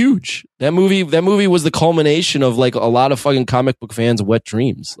was huge. That movie was the culmination of a lot of fucking comic book fans' wet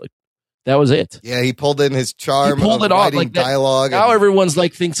dreams. That was it. Yeah, he pulled in his charm. He pulled it off. Dialogue. Now everyone's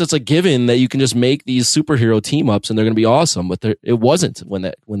thinks it's a given that you can just make these superhero team ups and they're going to be awesome. But it wasn't when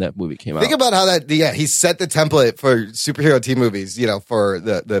that movie came out. Think about how he set the template for superhero team movies. For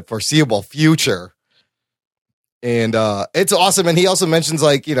the foreseeable future. And it's awesome. And he also mentions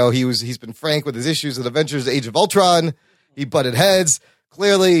he's been frank with his issues with Avengers: Age of Ultron. He butted heads.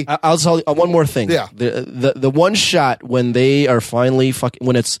 clearly. I'll tell you one more thing. Yeah. The one shot when they are finally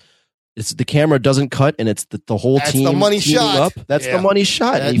when it's the camera doesn't cut and it's the whole That's team the money teaming shot. up. That's Yeah. the money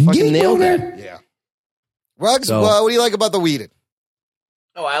shot. That- He fucking nailed it. Yeah. Ruggs, So- what do you like about the Whedon?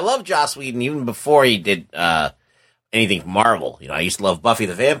 Oh, I love Joss Whedon even before he did anything from Marvel. You know, I used to love Buffy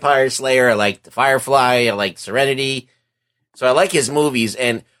the Vampire Slayer. I liked Firefly. I liked Serenity. So I like his movies,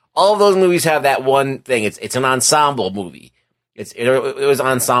 and all of those movies have that one thing. It's an ensemble movie. It was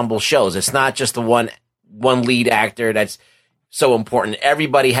ensemble shows. It's not just the one lead actor that's so important.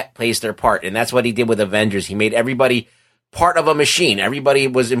 Everybody plays their part, and that's what he did with Avengers. He made everybody part of a machine. Everybody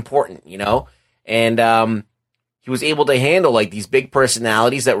was important, you know, and he was able to handle like these big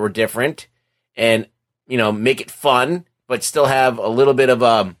personalities that were different, and you know, make it fun, but still have a little bit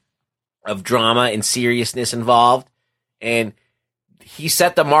of drama and seriousness involved. And he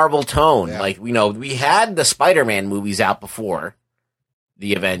set the Marvel tone. Yeah. Like, you know, we had the Spider-Man movies out before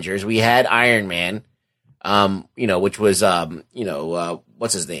the Avengers. We had Iron Man, you know, which was,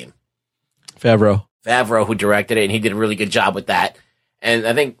 what's his name? Favreau, who directed it, and he did a really good job with that. And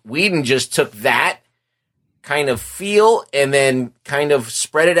I think Whedon just took that kind of feel and then kind of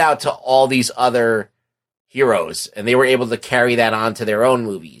spread it out to all these other heroes, and they were able to carry that on to their own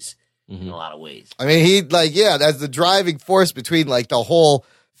movies in a lot of ways. I mean, that's the driving force between like the whole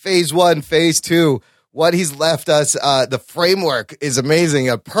phase 1, phase 2. What he's left us, the framework is amazing.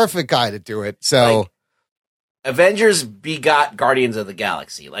 A perfect guy to do it. So, Like, Avengers begot Guardians of the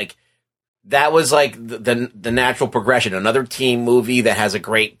Galaxy. Like, that was like the natural progression. Another team movie that has a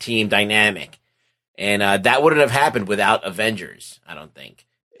great team dynamic. And that wouldn't have happened without Avengers, I don't think.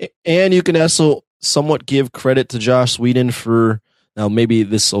 And you can also somewhat give credit to Joss Whedon for, now maybe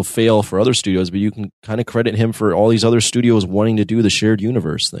this will fail for other studios, but you can kind of credit him for all these other studios wanting to do the shared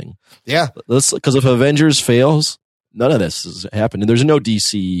universe thing. yeah. Because if Avengers fails, none of this is happening. There's no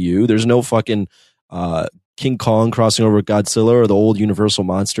DCEU. There's no fucking King Kong crossing over with Godzilla or the old Universal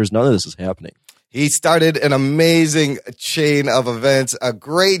monsters. None of this is happening. He started an amazing chain of events, a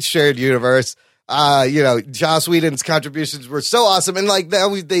great shared universe. Joss Whedon's contributions were so awesome. And like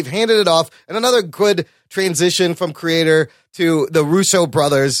now they've handed it off. And another good transition from creator to the Russo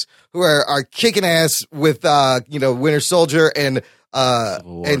brothers, who are kicking ass with, Winter Soldier and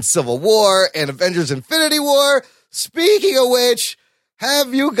Civil War and Avengers Infinity War. Speaking of which,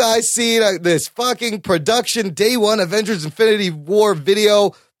 have you guys seen this fucking production day one Avengers Infinity War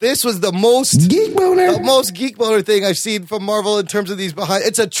video? This was the most geek boner thing I've seen from Marvel in terms of these behind.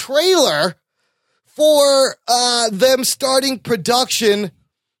 It's a trailer for them starting production.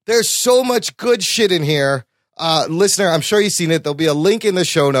 There's so much good shit in here. Listener, I'm sure you've seen it. There'll be a link in the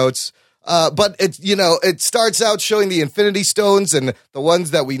show notes. But it starts out showing the Infinity Stones and the ones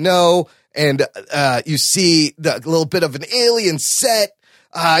that we know. And you see the little bit of an alien set.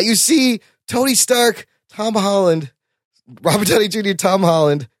 You see Tony Stark, Tom Holland, Robert Downey Jr., Tom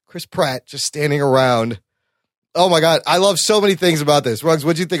Holland, Chris Pratt just standing around. Oh my God. I love so many things about this. Ruggs,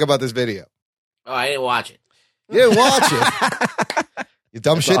 what'd you think about this video? Oh, I didn't watch it. You didn't watch it. You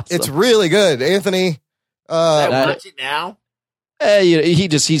dumb shit. Awesome. It's really good. Anthony. I watch it now.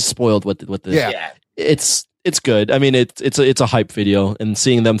 He's spoiled with the Yeah. It's good. I mean, it's a hype video, and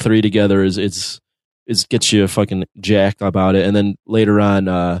seeing them three together is gets you fucking jacked about it. And then later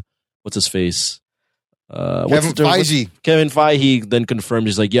on, what's his face? Kevin Feige. Kevin Feige then confirmed,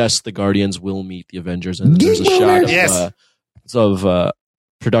 he's like, yes, the Guardians will meet the Avengers, and there's a shot of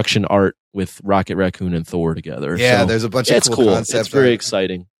production art with Rocket Raccoon and Thor together. Yeah, So, there's a bunch of cool concepts. It's very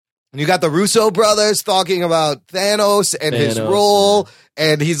exciting. And you got the Russo brothers talking about Thanos and his role.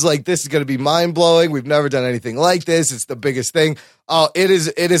 And he's like, this is going to be mind blowing. We've never done anything like this. It's the biggest thing. Oh,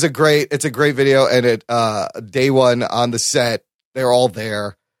 it's a great video. And day one on the set, they're all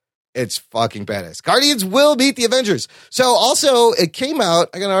there. It's fucking badass. Guardians will beat the Avengers. So also it came out,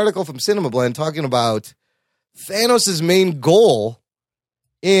 I got an article from Cinema Blend talking about Thanos' main goal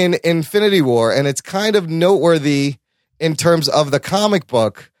in Infinity War. And it's kind of noteworthy in terms of the comic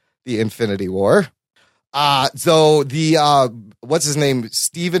book, The Infinity War. So the, what's his name?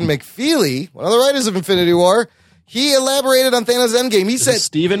 Stephen McFeely, one of the writers of Infinity War, he elaborated on Thanos' Endgame. He said,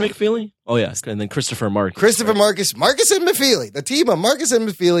 Stephen McFeely? Oh, yeah. And then Christopher Marcus. Marcus and McFeely, the team of Marcus and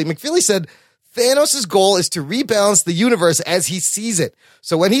McFeely. McFeely said, Thanos' goal is to rebalance the universe as he sees it.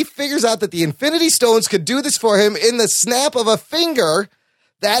 So when he figures out that the Infinity Stones could do this for him in the snap of a finger,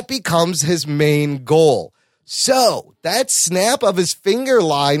 that becomes his main goal. So that snap of his finger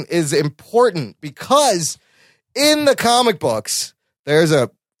line is important because in the comic books, there's a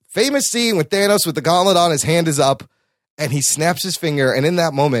famous scene with Thanos with the gauntlet on, his hand is up, and he snaps his finger, and in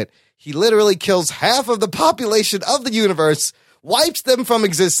that moment, he literally kills half of the population of the universe wipes them from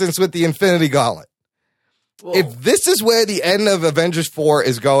existence with the Infinity Gauntlet. Whoa. If this is where the end of Avengers 4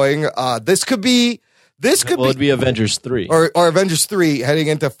 is going, this could be it'd be Avengers 3. or Avengers 3 heading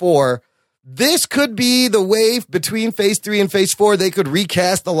into 4. This could be the wave between Phase 3 and Phase 4. They could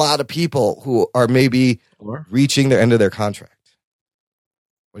recast a lot of people who are maybe reaching the end of their contract.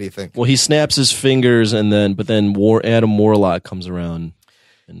 What do you think? Well, he snaps his fingers, but then Adam Warlock comes around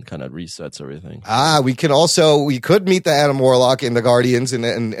and kind of resets everything. We could meet the Adam Warlock in the Guardians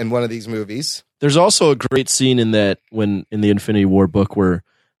in one of these movies. There's also a great scene in the Infinity War book where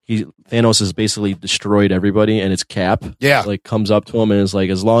Thanos has basically destroyed everybody, and it's Cap. Yeah. Like comes up to him and is like,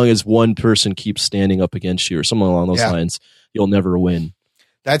 as long as one person keeps standing up against you or something along those lines, you'll never win.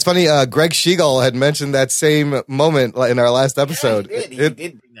 That's funny. Greg Schiegel had mentioned that same moment in our last episode. Yeah, he did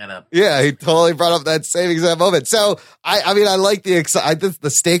bring that up. Yeah, he totally brought up that same exact moment. So I mean, I like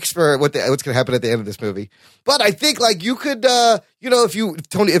the stakes for what's going to happen at the end of this movie. But I think like you could,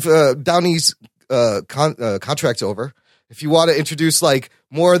 if Downey's contract's over, if you want to introduce like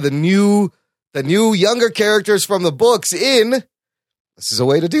more of the new younger characters from the books in, this is a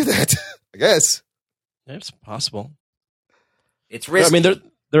way to do that, I guess. It's possible. It's risky. I mean,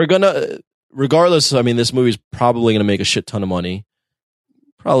 they're gonna, regardless. I mean, this movie's probably gonna make a shit ton of money.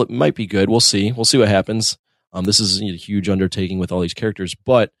 Probably might be good. We'll see. We'll see what happens. This is a huge undertaking with all these characters,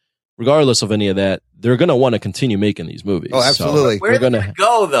 but regardless of any of that, they're gonna want to continue making these movies. Oh, absolutely. So where are they gonna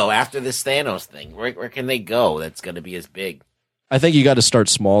go though after this Thanos thing? Where can they go? That's gonna be as big. I think you got to start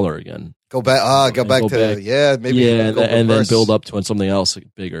smaller again. Go back. Maybe. And then build up to something else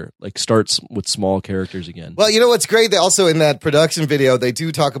bigger. Like starts with small characters again. Well, you know what's great? They also in that production video they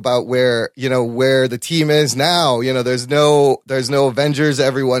do talk about where the team is now. You know, there's no Avengers.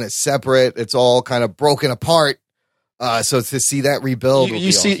 Everyone is separate. It's all kind of broken apart. So to see that rebuild,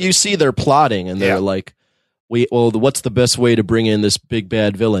 you see they're plotting and they're like, what's the best way to bring in this big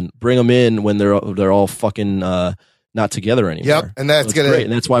bad villain? Bring them in when they're all fucking. Not together anymore. Yep, and that's great,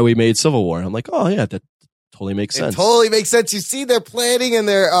 and that's why we made Civil War. I'm like, oh yeah, that totally makes sense. It totally makes sense. You see, they're planning, and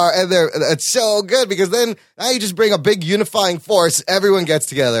they're it's so good because then now you just bring a big unifying force. Everyone gets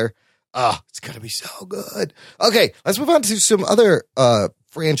together. It's gonna be so good. Okay, let's move on to some other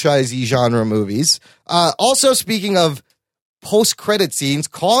franchisee genre movies. Also, speaking of post-credit scenes,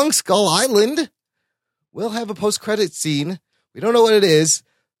 Kong Skull Island will have a post-credit scene. We don't know what it is,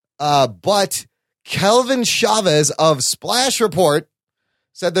 but Kelvin Chavez of Splash Report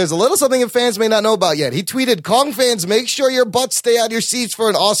said there's a little something that fans may not know about yet. He tweeted, Kong fans, make sure your butts stay on your seats for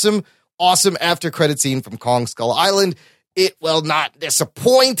an awesome, awesome after-credit scene from Kong Skull Island. It will not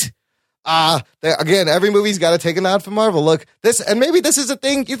disappoint. Again, every movie's got to take a nod from Marvel. Look, and maybe this is a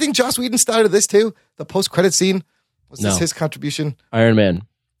thing. You think Joss Whedon started this too? The post-credit scene? Was this his contribution? Iron Man.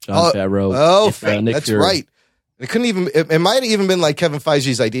 John Favreau. That's Fury. Right. It might have even been like Kevin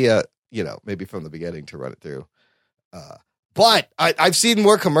Feige's idea, maybe from the beginning to run it through. But I've seen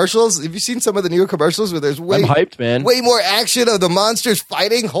more commercials. Have you seen some of the newer commercials where there's I'm hyped, man. way more action of the monsters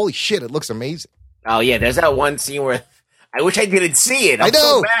fighting? Holy shit, it looks amazing. Oh yeah, there's that one scene where I wish I didn't see it. I know,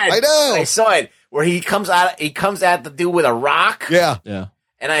 so mad. I know. I saw it where he comes at the dude with a rock. Yeah. Yeah.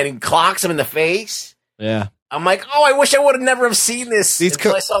 And then clocks him in the face. Yeah. I'm like, I wish I would have never have seen this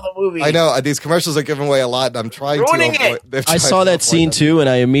until I saw the movie. I know. These commercials are giving away a lot, and I'm trying Ruining to avoid it. I saw that scene too, and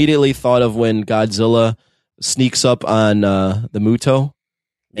I immediately thought of when Godzilla sneaks up on the Muto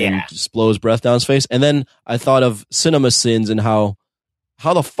and just blows breath down his face. And then I thought of Cinema Sins and how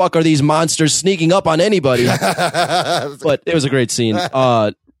the fuck are these monsters sneaking up on anybody? But it was a great scene.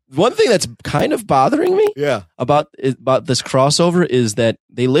 One thing that's kind of bothering me about this crossover is that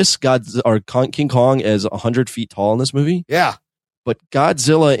they list King Kong as 100 feet tall in this movie. Yeah. But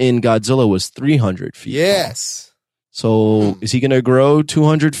Godzilla in Godzilla was 300 feet Yes. tall. So is he going to grow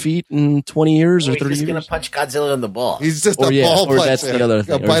 200 feet in 20 years or 30 years? He's just going to punch Godzilla in the ball. He's just a ball puncher. That's the other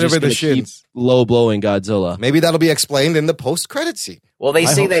thing. Bite him in the shins. Low blowing Godzilla. Maybe that'll be explained in the post-credit scene. Well, they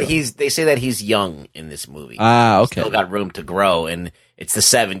say that he's young in this movie. Okay. Still got room to grow, and it's the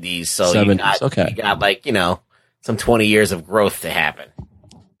 70s, so 70s, you got like, some 20 years of growth to happen.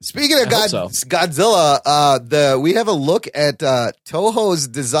 Speaking of Godzilla, we have a look at Toho's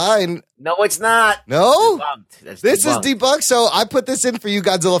design. No, it's not. No? This is debunked. So I put this in for you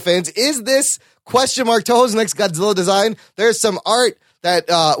Godzilla fans. Is this ? Toho's next Godzilla design? There's some art that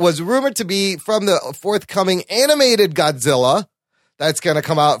was rumored to be from the forthcoming animated Godzilla that's going to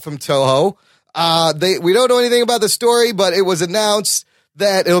come out from Toho. We don't know anything about the story, but it was announced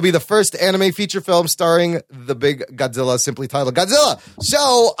that it'll be the first anime feature film starring the big Godzilla, simply titled Godzilla.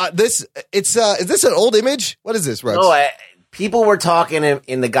 So is this an old image? What is this, Rex? No, people were talking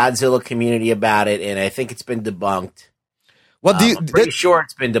in the Godzilla community about it, and I think it's been debunked. Well, I'm pretty sure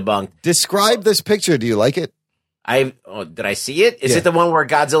it's been debunked. Describe this picture. Do you like it? Did I see it? Is it the one where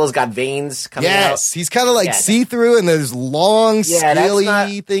Godzilla's got veins coming out? Yes, he's kind of like see-through, and there's long,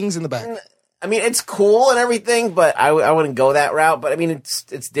 scaly things in the back. I mean, it's cool and everything, but I wouldn't go that route. But I mean,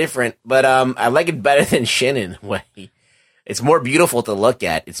 it's different. But I like it better than Shin in a way. It's more beautiful to look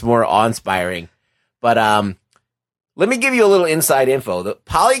at. It's more awe-inspiring. But let me give you a little inside info. The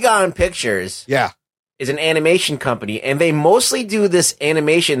Polygon Pictures is an animation company, and they mostly do this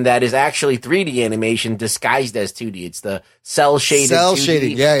animation that is actually 3D animation disguised as 2D. It's the cell-shaded 2D.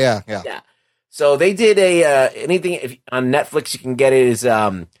 Shading, yeah. So they did anything on Netflix you can get it is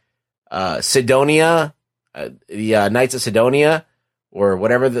Sidonia, the Knights of Sidonia, or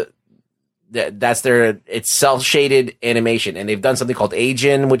whatever it's cell-shaded animation, and they've done something called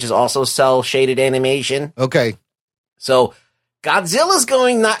Agin, which is also cell-shaded animation. Okay. So Godzilla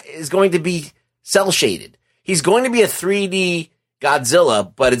is going to be cell-shaded. He's going to be a 3D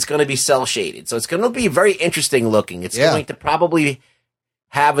Godzilla, but it's going to be cell-shaded. So it's going to be very interesting looking. It's going to probably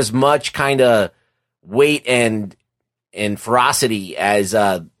have as much kind of weight and ferocity as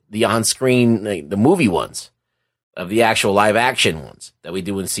the on-screen, the movie ones, of the actual live-action ones that we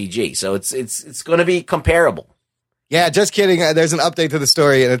do in CG. So it's going to be comparable. Yeah, just kidding. There's an update to the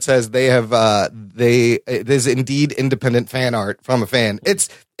story, and it says there's indeed independent fan art from a fan.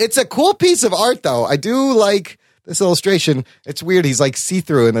 It's a cool piece of art, though. I do like this illustration. It's weird. He's like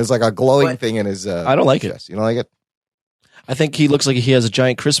see-through, and there's like a glowing thing in his. I don't like chest. You don't like it? I think he looks like he has a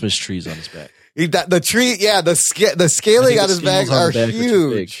giant Christmas trees on his back. The tree, the scaling on his back are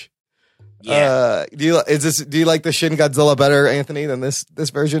huge. Yeah. Do you like the Shin Godzilla better, Anthony, than this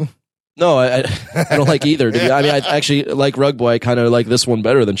version? No, I don't like either. I mean, I actually like Rug Boy. I kind of like this one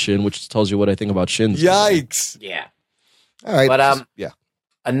better than Shin, which tells you what I think about Shin. Yikes! Yeah. All right, but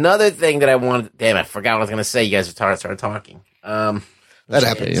another thing that I wanted. Damn, I forgot what I was going to say. You guys started talking. That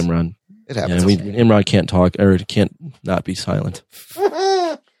happens. Okay, Imran. It happens. Yeah, Imran can't talk or can't not be silent.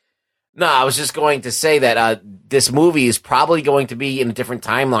 No, I was just going to say that this movie is probably going to be in a different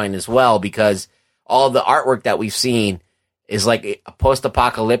timeline as well, because all the artwork that we've seen is like a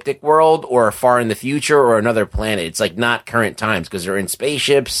post-apocalyptic world or far in the future or another planet. It's like not current times because they're in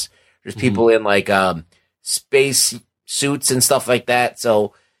spaceships. There's people in like space suits and stuff like that.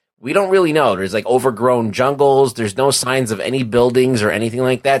 So we don't really know. There's like overgrown jungles. There's no signs of any buildings or anything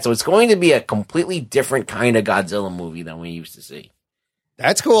like that. So it's going to be a completely different kind of Godzilla movie than we used to see.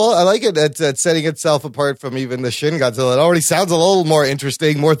 That's cool. I like it. That's setting itself apart from even the Shin Godzilla. It already sounds a little more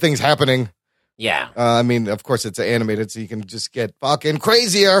interesting, more things happening. Yeah. I mean, of course, it's animated, so you can just get fucking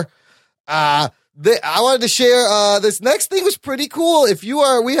crazier. I wanted to share this next thing was pretty cool.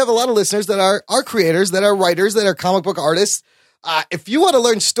 We have a lot of listeners that are creators, that are writers, that are comic book artists. If you want to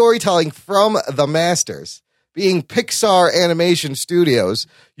learn storytelling from the masters, being Pixar Animation Studios,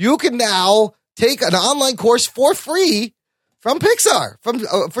 you can now take an online course for free from Pixar,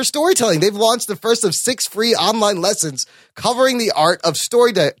 for storytelling. They've launched the first of 6 free online lessons covering the art of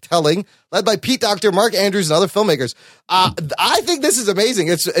storytelling, led by Pete Docter, Mark Andrews, and other filmmakers. I think this is amazing.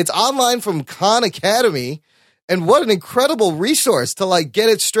 It's online from Khan Academy, and what an incredible resource to like get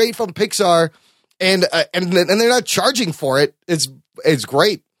it straight from Pixar, and they're not charging for it. It's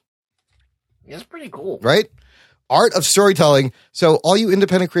great. It's pretty cool, right? Art of storytelling. So all you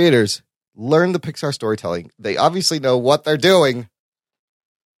independent creators, learn the Pixar storytelling. They obviously know what they're doing.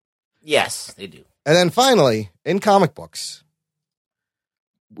 Yes, they do. And then finally, in comic books,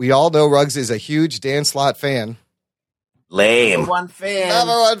 we all know Ruggs is a huge Dan Slott fan. Lame. Number one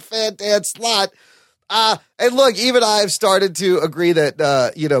fan, Dan Slott. And look, even I've started to agree that,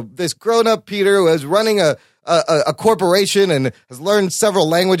 this grown-up Peter who is running a corporation and has learned several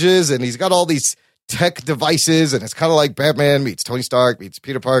languages, and he's got all these tech devices, and it's kind of like Batman meets Tony Stark meets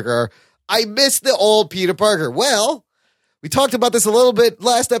Peter Parker. I miss the old Peter Parker. Well, we talked about this a little bit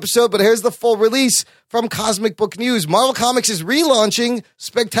last episode, but here's the full release from Cosmic Book News. Marvel Comics is relaunching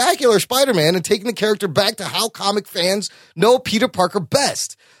Spectacular Spider-Man and taking the character back to how comic fans know Peter Parker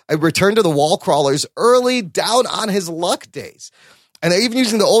best. A return to the wall crawlers early, down on his luck days. And they're even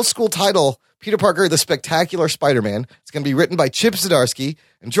using the old school title, Peter Parker, the Spectacular Spider-Man. It's going to be written by Chip Zdarsky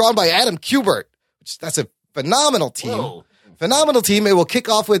and drawn by Adam Kubert, which that's a phenomenal team. Whoa. Phenomenal team. It will kick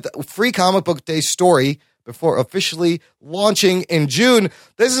off with Free Comic Book Day story before officially launching in June.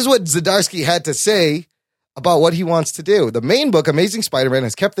 This is what Zdarsky had to say about what he wants to do. The main book, Amazing Spider-Man,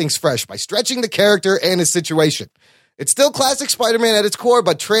 has kept things fresh by stretching the character and his situation. It's still classic Spider-Man at its core,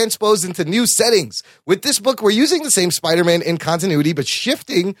 but transposed into new settings. With this book, we're using the same Spider-Man in continuity, but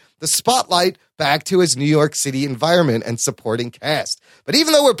shifting the spotlight back to his New York City environment and supporting cast. But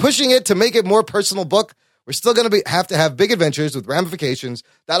even though we're pushing it to make it more personal book, We're still going to have to have big adventures with ramifications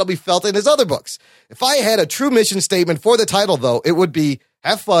that'll be felt in his other books. If I had a true mission statement for the title, though, it would be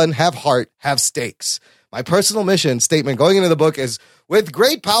have fun, have heart, have stakes. My personal mission statement going into the book is, with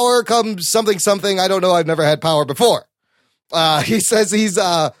great power comes something, something. I don't know. I've never had power before. He says he's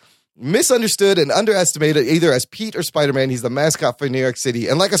misunderstood and underestimated either as Pete or Spider-Man. He's the mascot for New York City.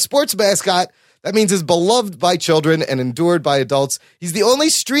 And like a sports mascot, that means he's beloved by children and endured by adults. He's the only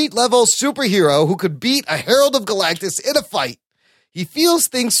street-level superhero who could beat a Herald of Galactus in a fight. He feels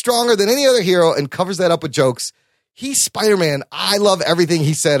things stronger than any other hero and covers that up with jokes. He's Spider-Man. I love everything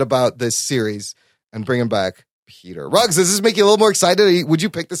he said about this series and bringing back Peter. Ruggs, does this make you a little more excited? Would you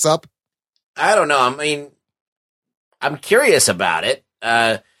pick this up? I don't know. I mean, I'm curious about it.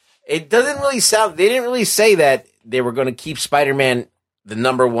 It doesn't really sound. They didn't really say that they were going to keep Spider-Man the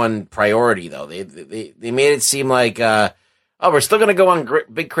number one priority, though. They made it seem like, we're still going to go on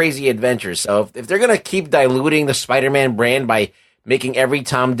big crazy adventures. So if they're going to keep diluting the Spider-Man brand by making every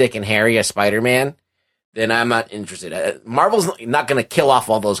Tom, Dick, and Harry a Spider-Man, then I'm not interested. Marvel's not going to kill off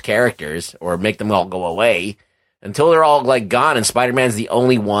all those characters or make them all go away until they're all like gone, and Spider-Man's the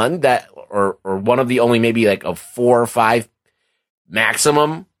only one that, or one of the only maybe like of 4 or 5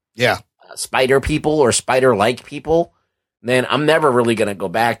 maximum. Yeah. Spider people or spider-like people. Then I'm never really going to go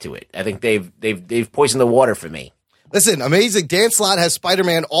back to it. I think they've poisoned the water for me. Listen, amazing. Dan Slott has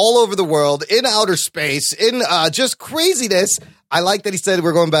Spider-Man all over the world, in outer space, in just craziness. I like that he said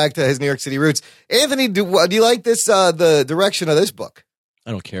we're going back to his New York City roots. Anthony, do you like this? The direction of this book?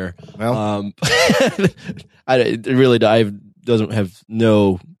 I don't care. Well, I doesn't have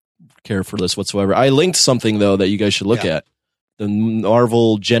no care for this whatsoever. I linked something though that you guys should look at. The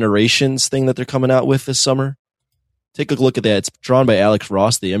Marvel Generations thing that they're coming out with this summer. Take a look at that. It's drawn by Alex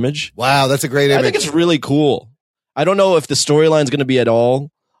Ross, the image. Wow, that's a great image. I think it's really cool. I don't know if the storyline is going to be at all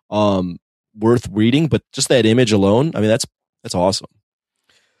worth reading, but just that image alone, I mean, that's awesome.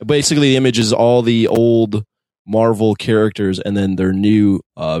 Basically, the image is all the old Marvel characters and then their new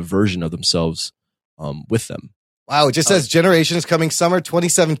version of themselves with them. Wow, it just says Generations coming summer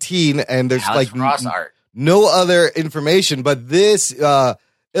 2017, and there's Alex Ross art. No other information, but this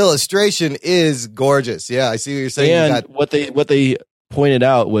illustration is gorgeous. Yeah, I see what you're saying. And what they pointed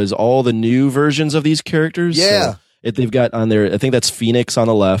out was all the new versions of these characters. Yeah. So they've got on there, I think that's Phoenix on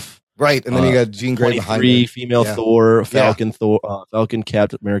the left. Right, and then you got Jean Grey behind her. Female Thor, Falcon, Falcon,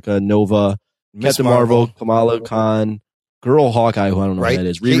 Captain America, Nova, Miss Captain Marvel, Kamala Khan, Girl Hawkeye, who I don't know who that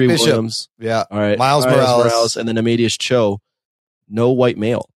is, Kate Riri Bishop. Williams. Yeah. All right. Miles Morales. And then Amadeus Cho. No white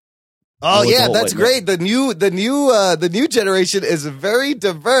male. Oh yeah, that's great. The new generation is very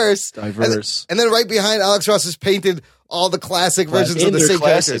diverse. And then right behind Alex Ross has painted all the classic versions of the same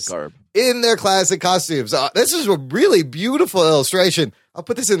characters garb. In their classic costumes. This is a really beautiful illustration. I'll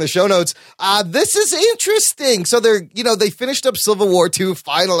put this in the show notes. This is interesting. So they finished up Civil War 2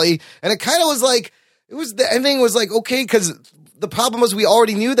 finally, and it kind of was like, the ending was like, okay, because the problem was we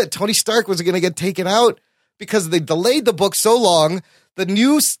already knew that Tony Stark was going to get taken out because they delayed the book so long. The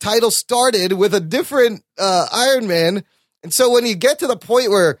new title started with a different Iron Man, and so when you get to the point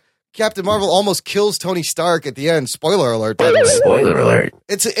where Captain Marvel almost kills Tony Stark at the end, spoiler alert, by the way. Spoiler alert.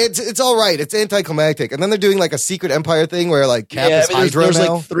 It's all right. It's anticlimactic, and then they're doing like a Secret Empire thing where like Cap is Hydra there's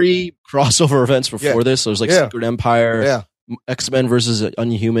now. like 3 crossover events before this. So there's like Secret Empire, X-Men versus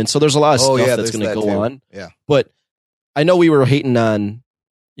Unhuman. So there's a lot of stuff that's going to go on. Yeah, but I know we were hating on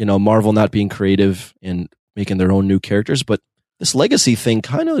Marvel not being creative and making their own new characters, but this legacy thing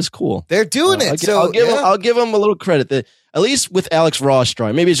kind of is cool. They're doing it. I'll give them a little credit. At least with Alex Ross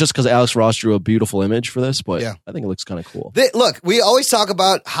drawing. Maybe it's just because Alex Ross drew a beautiful image for this, but I think it looks kind of cool. Look, we always talk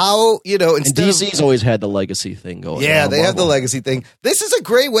about how, instead and DC's always had the legacy thing going. Yeah, they have the legacy thing. This is a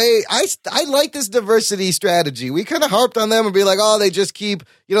great way. I like this diversity strategy. We kind of harped on them and be like, oh, they just keep,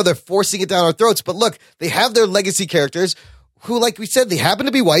 they're forcing it down our throats. But look, they have their legacy characters who, like we said, they happen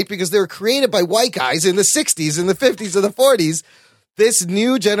to be white because they were created by white guys in the 60s and the 50s and the 40s. This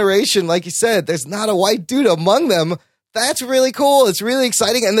new generation, like you said, there's not a white dude among them. That's really cool. It's really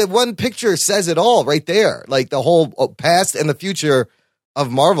exciting. And the one picture says it all right there. Like the whole past and the future of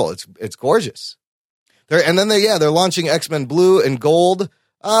Marvel. It's gorgeous. They're launching X-Men Blue and Gold.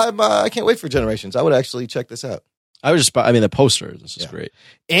 I can't wait for Generations. I would actually check this out. The poster. This is great.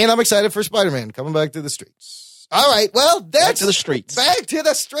 And I'm excited for Spider-Man coming back to the streets. All right. Well, back to the streets. Back to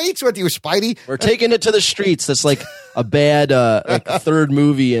the streets with you, Spidey. We're taking it to the streets. That's like a bad third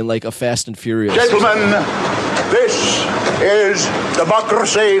movie in like a Fast and Furious. Gentlemen, This is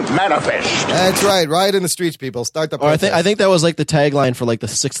Democracy Manifest. That's right. Riot in the streets, people. Start the Or I protest. think that was like the tagline for like the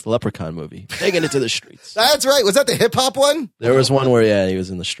 6th Leprechaun movie. Taking it to the streets. That's right. Was that the hip hop one? There was one where, yeah, he was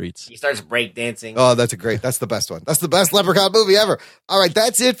in the streets. He starts breakdancing. Oh, that's the best one. That's the best Leprechaun movie ever. All right,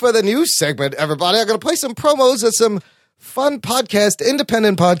 that's it for the news segment, everybody. I'm going to play some promos of some fun podcast,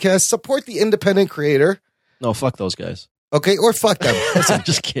 independent podcasts. Support the independent creator. No, fuck those guys. Okay, or fuck them. I'm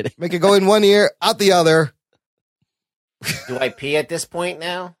just kidding. Make it go in one ear, out the other. Do I pee at this point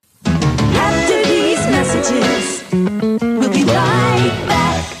now? After these messages, we'll be right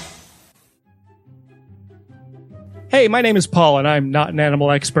back. Hey, my name is Paul, and I'm not an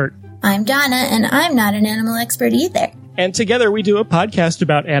animal expert. I'm Donna, and I'm not an animal expert either. And together we do a podcast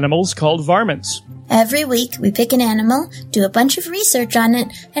about animals called Varmints. Every week, we pick an animal, do a bunch of research on it,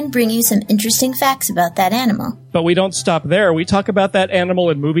 and bring you some interesting facts about that animal. But we don't stop there. We talk about that animal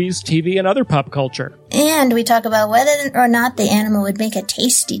in movies, TV, and other pop culture. And we talk about whether or not the animal would make a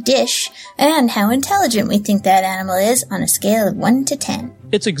tasty dish, and how intelligent we think that animal is on a scale of 1 to 10.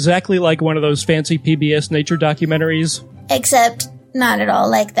 It's exactly like one of those fancy PBS nature documentaries. Except, not at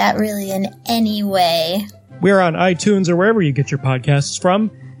all like that really in any way. We're on iTunes or wherever you get your podcasts from,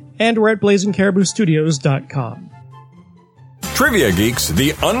 and we're at blazingcariboustudios.com. Trivia Geeks,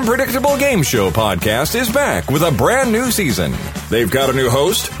 the Unpredictable Game Show podcast, is back with a brand new season. They've got a new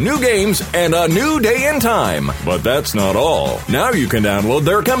host, new games, and a new day and time. But that's not all. Now you can download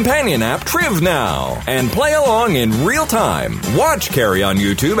their companion app, Triv Now, and play along in real time. Watch Carrie on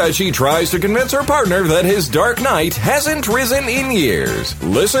YouTube as she tries to convince her partner that his Dark Knight hasn't risen in years.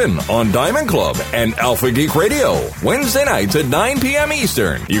 Listen on Diamond Club and Alpha Geek Radio, Wednesday nights at 9 p.m.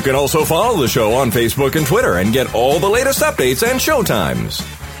 Eastern. You can also follow the show on Facebook and Twitter and get all the latest updates and showtimes.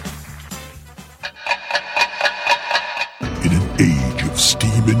 In an age of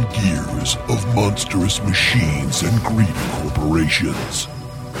steam and gears, of monstrous machines and greedy corporations,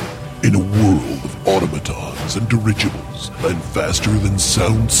 in a world of automatons and dirigibles and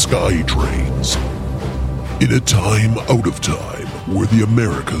faster-than-sound sky trains, in a time out of time, where the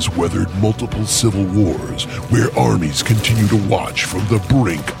Americas weathered multiple civil wars, where armies continue to watch from the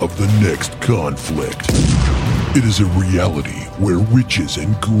brink of the next conflict. It is a reality where witches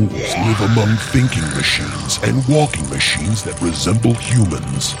and ghouls live among thinking machines and walking machines that resemble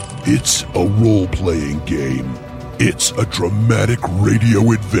humans. It's a role-playing game. It's a dramatic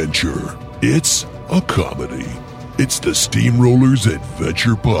radio adventure. It's a comedy. It's the Steamrollers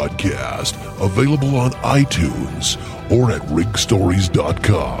Adventure Podcast, available on iTunes or at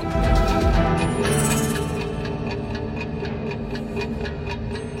rigstories.com.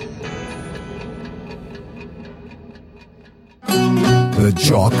 The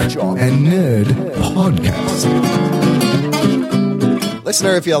Jock and Nerd Podcast.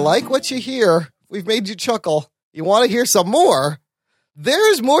 Listener, if you like what you hear, we've made you chuckle, you want to hear some more,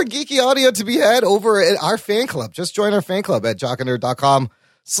 there's more geeky audio to be had over at our fan club. Just join our fan club at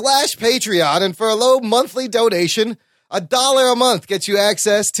jockandnerd.com/Patreon. And for a low monthly donation, $1 a month gets you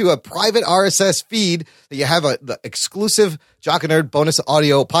access to a private RSS feed that you have the exclusive Jock and Nerd bonus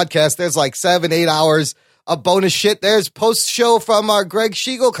audio podcast. There's like 7-8 hours of bonus shit. There's post-show from our Greg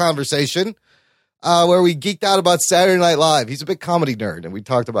Schiegel conversation where we geeked out about Saturday Night Live. He's a big comedy nerd, and we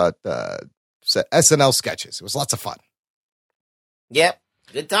talked about SNL sketches. It was lots of fun. Yep.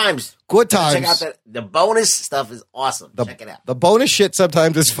 Good times. Good times. Check out the bonus stuff is awesome. Check it out. The bonus shit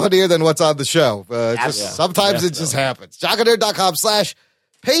sometimes is funnier than what's on the show. Sometimes it just happens.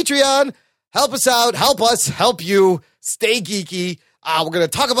 jockandnerd.com/Patreon. Help us out. Help us. Help you. Stay geeky. We're going to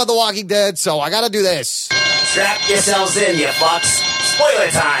talk about The Walking Dead, so I got to do this. Strap yourselves in, you fucks. Spoiler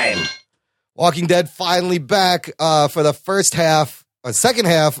time. Walking Dead finally back for the second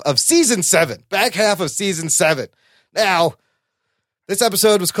half of season 7. Back half of season 7. Now, this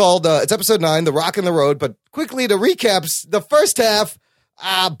episode was called, it's episode 9, The Rock and the Road, but quickly to recap, the first half,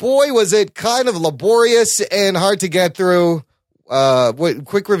 boy, was it kind of laborious and hard to get through.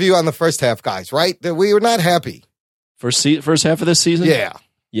 Quick review on the first half, guys, right? We were not happy. First half of this season? Yeah.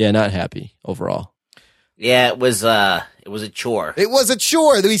 Yeah, not happy overall. Yeah, it was a chore. It was a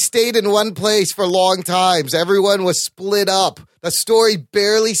chore. We stayed in one place for long times. Everyone was split up. The story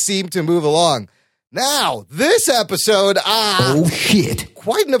barely seemed to move along. Now, this episode, oh shit.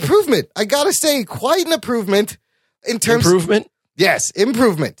 Quite an improvement. I gotta say, quite an improvement in terms Improvement? Yes,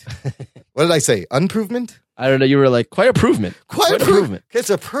 improvement. What did I say? Unprovement? I don't know. You were like, quite improvement. Quite improvement.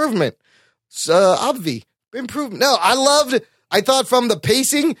 It's improvement. Obvi. Improvement. No, I thought from the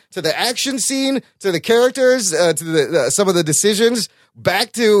pacing to the action scene to the characters to some of the decisions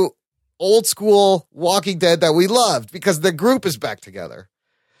back to old school Walking Dead that we loved because the group is back together.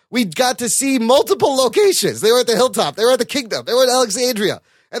 we got to see multiple locations. They were at the Hilltop. They were at the Kingdom. They were at Alexandria.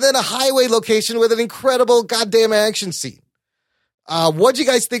 And then a highway location with an incredible goddamn action scene. What'd you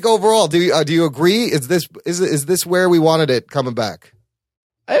guys think overall? Do you agree? Is this where we wanted it coming back?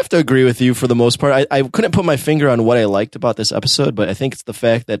 I have to agree with you for the most part. I couldn't put my finger on what I liked about this episode, but I think it's the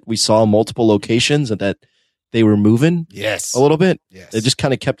fact that we saw multiple locations and that they were moving Yes. a little bit. Yes. They just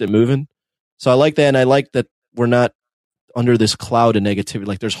kind of kept it moving. So I like that, and I like that we're not under this cloud of negativity.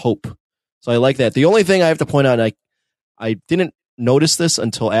 Like, there's hope. So I like that. The only thing I have to point out, I didn't notice this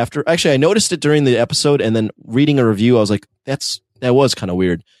until after. Actually, I noticed it during the episode, and then reading a review, I was like, that was kind of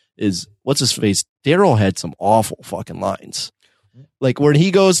weird. Is what's his face? Daryl had some awful fucking lines. Like when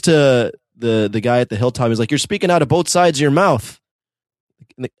he goes to the guy at the Hilltop, he's like, "You're speaking out of both sides of your mouth."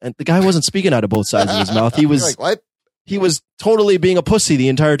 And the guy wasn't speaking out of both sides of his mouth. He was like, what? He was totally being a pussy the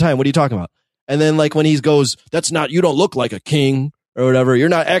entire time. What are you talking about? And then like when he goes, you don't look like a king or whatever. You're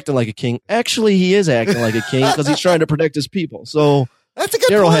not acting like a king. Actually, he is acting like a king because he's trying to protect his people. So that's a good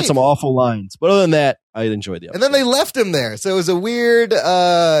Daryl point. had some awful lines. But other than that, I enjoyed the episode. And then they left him there. So it was a weird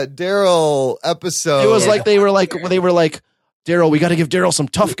Daryl episode. It was like they were like, Daryl, we got to give Daryl some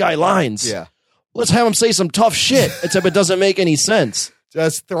tough guy lines. Yeah. Let's have him say some tough shit. Except it doesn't make any sense.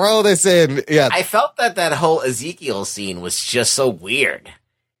 Just throw this in. Yeah. I felt that whole Ezekiel scene was just so weird.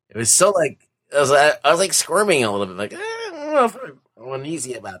 It was so like, I was like squirming a little bit. Like, I don't know if I'm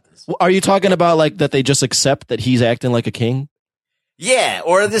uneasy about this. Are you talking about like that they just accept that he's acting like a king? Yeah,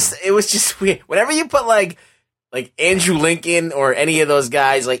 or this, it was just weird. Whenever you put like Andrew Lincoln or any of those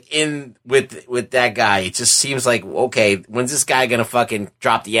guys like in with that guy, it just seems like, okay, when's this guy gonna fucking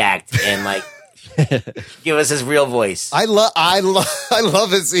drop the act and like give us his real voice? I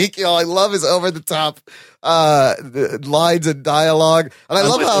love Ezekiel. I love his over the top lines and dialogue, and I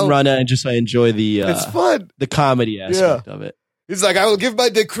love how Rana and I enjoy the it's fun, the comedy aspect of it. He's like, I will give my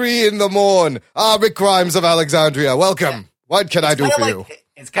decree in the morn. Rick Grimes of Alexandria, welcome. Yeah. What can I do for you?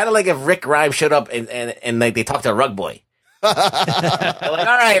 It's kind of like if Rick Grimes showed up and like they talked to Rug Boy. They're like,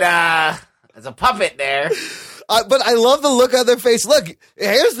 all right, there's a puppet there. But I love the look on their face. Look,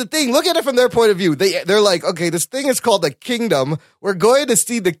 here's the thing. Look at it from their point of view. They're like, okay, this thing is called the Kingdom. We're going to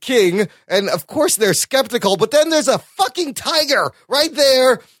see the king. And of course they're skeptical, but then there's a fucking tiger right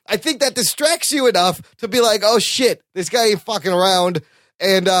there. I think that distracts you enough to be like, oh shit, this guy ain't fucking around.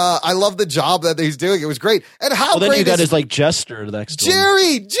 And I love the job that he's doing. It was great. And how then great you got is his like jester next to him.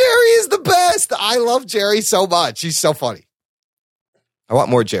 Jerry is the best. I love Jerry so much. He's so funny. I want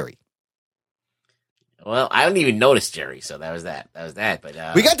more Jerry. Well, I didn't even notice Jerry, so that was that. But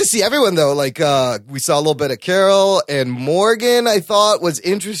we got to see everyone though. Like we saw a little bit of Carol and Morgan. I thought was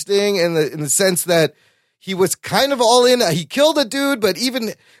interesting in the sense that he was kind of all in. He killed a dude, but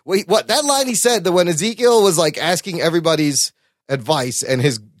even what that line he said that when Ezekiel was like asking everybody's advice and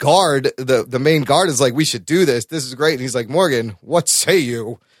his guard, the main guard is like, we should do this. This is great. And he's like, Morgan, what say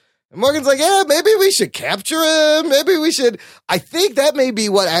you? And Morgan's like, yeah, maybe we should capture him. Maybe we should. I think that may be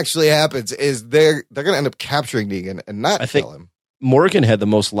what actually happens is they're going to end up capturing Negan and not kill him. Morgan had the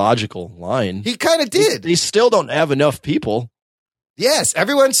most logical line. He kind of did. They still don't have enough people. Yes,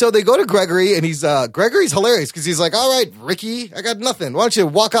 everyone. So they go to Gregory, and Gregory's hilarious because he's like, all right, Ricky, I got nothing. Why don't you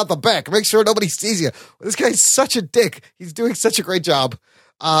walk out the back? Make sure nobody sees you. This guy's such a dick. He's doing such a great job.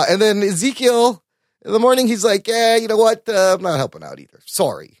 And then Ezekiel, in the morning, he's like, yeah, you know what? I'm not helping out either.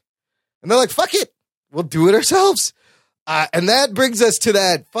 Sorry. And they're like, fuck it. We'll do it ourselves. And that brings us to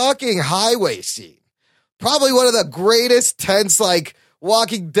that fucking highway scene. Probably one of the greatest tense, like,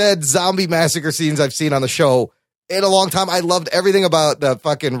 Walking Dead zombie massacre scenes I've seen on the show in a long time. I loved everything about the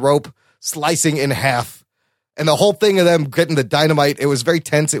fucking rope slicing in half and the whole thing of them getting the dynamite. It was very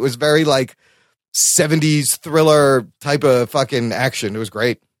tense. It was very like 70s thriller type of fucking action. It was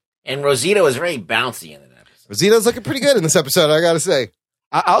great. And Rosita was very bouncy in that episode. Rosita's looking pretty good in this episode, I gotta say.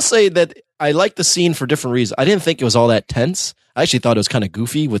 I'll say that I like the scene for different reasons. I didn't think it was all that tense. I actually thought it was kind of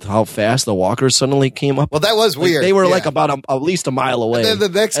goofy with how fast the walkers suddenly came up. Well, that was weird. They were like about at least a mile away. And then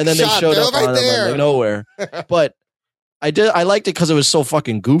the next and then shot, they showed up right on there. Them nowhere. But I liked it because it was so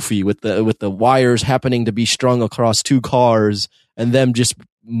fucking goofy with the wires happening to be strung across two cars and them just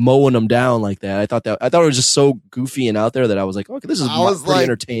mowing them down like that. I thought it was just so goofy and out there that I was like, okay, this is pretty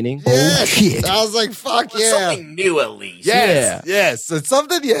entertaining. Yes. Oh shit! I was like, fuck yeah, something new at least. Yes, it's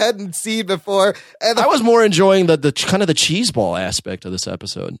something you hadn't seen before. And I was more enjoying the kind of the cheese ball aspect of this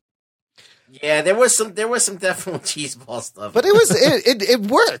episode. Yeah, there was some definite cheese ball stuff, but it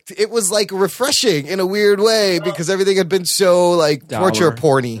worked. It was like refreshing in a weird way because everything had been so like torture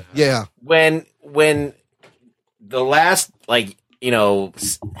porny. Yeah, when the last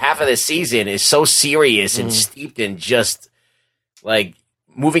half of the season is so serious and steeped in just like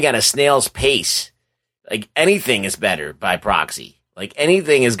moving at a snail's pace. Like anything is better by proxy. Like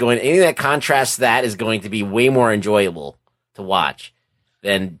anything that contrasts that is going to be way more enjoyable to watch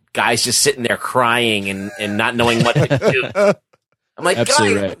than guys just sitting there crying and not knowing what to do. I'm like,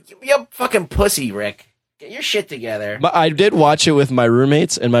 God, you fucking pussy, Rick. Get your shit together. But I did watch it with my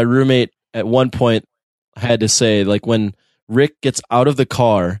roommates, and my roommate at one point had to say, like, when Rick gets out of the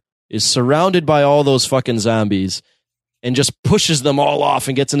car, is surrounded by all those fucking zombies, and just pushes them all off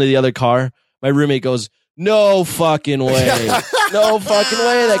and gets into the other car, my roommate goes, no fucking way. No fucking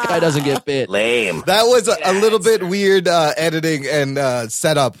way that guy doesn't get bit. Lame. That was a little bit weird editing and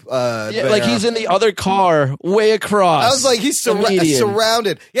setup. Like he's in the other car way across. I was like, he's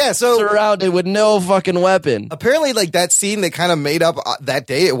surrounded. Yeah, so surrounded with no fucking weapon. Apparently, like that scene they kind of made up that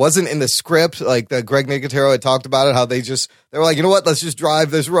day. It wasn't in the script. Like the Greg Nicotero had talked about it, how they were like, you know what, let's just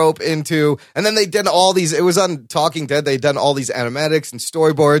drive this rope into, and then they did all these, it was on Talking Dead, they'd done all these animatics and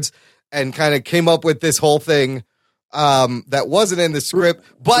storyboards and kind of came up with this whole thing that wasn't in the script.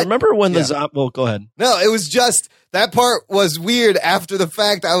 But remember when well, go ahead. No, it was just that part was weird after the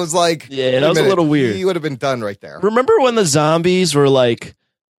fact. I was like, yeah, that was a little weird. He would have been done right there. Remember when the zombies were like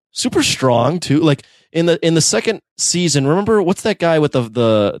super strong too? Like in the second season, remember what's that guy with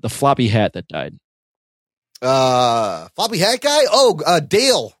the floppy hat that died? Floppy hat guy? Oh,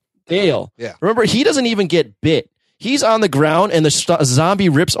 Dale. Dale. Yeah. Remember, he doesn't even get bit. He's on the ground, and the zombie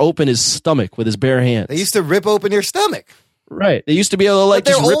rips open his stomach with his bare hands. They used to rip open your stomach. Right. They used to be able to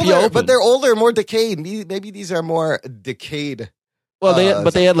just rip you open. But they're older, more decayed. Maybe these are more decayed. Well,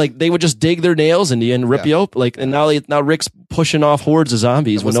 they would just dig their nails into you and rip you open. Like, and now Rick's pushing off hordes of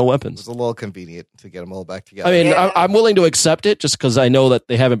zombies with no weapons. It was a little convenient to get them all back together. I mean, I'm willing to accept it just because I know that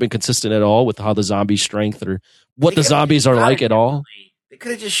they haven't been consistent at all with how the zombie strength or what the zombies are like at all. They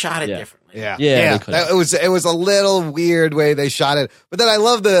could have just shot it differently. Yeah. It was a little weird way they shot it. But then I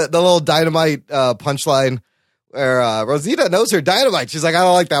love the little dynamite punchline where Rosita knows her dynamite. She's like, I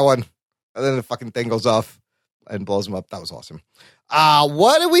don't like that one. And then the fucking thing goes off and blows him up. That was awesome.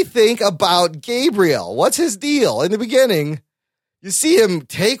 What do we think about Gabriel? What's his deal? In the beginning, you see him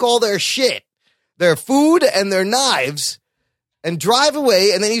take all their shit, their food and their knives, and drive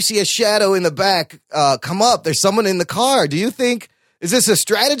away. And then you see a shadow in the back come up. There's someone in the car. Do you think, is this a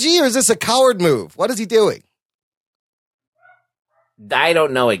strategy or is this a coward move? What is he doing? I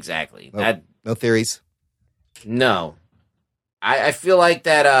don't know exactly. No theories? No. I feel like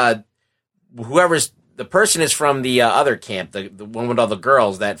that the person is from the other camp, the one with all the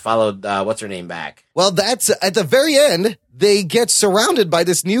girls that followed, what's her name back? Well, that's at the very end, they get surrounded by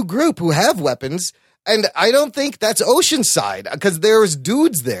this new group who have weapons. And I don't think that's Oceanside because there's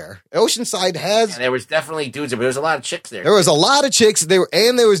dudes there. Oceanside has. And there was definitely dudes, but there was a lot of chicks there. There was a lot of chicks there,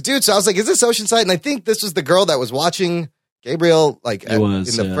 and there was dudes. So I was like, "Is this Oceanside?" And I think this was the girl that was watching Gabriel, like in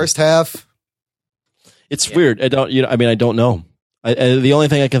the first half. It's weird. I don't know. The only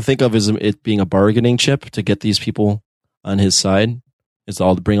thing I can think of is it being a bargaining chip to get these people on his side. It's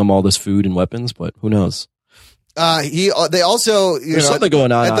all to bring them all this food and weapons, but who knows? They also, there's something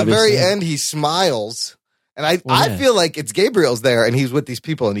going on at the obviously. very end. He smiles, and I feel like it's Gabriel's there, and he's with these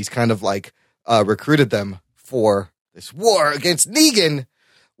people, and he's kind of like recruited them for this war against Negan.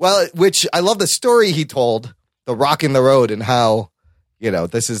 Well, which I love the story he told, the Rock in the Road, and how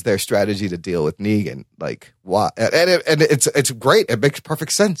this is their strategy to deal with Negan. Like why? And it's great. It makes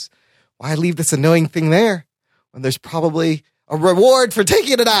perfect sense. Why leave this annoying thing there when there's probably a reward for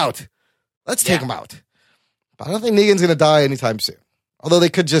taking it out? Let's take him out. I don't think Negan's going to die anytime soon. Although they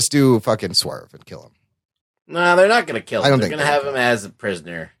could just do fucking swerve and kill him. No, they're not going to kill him. They're going to have will. him as a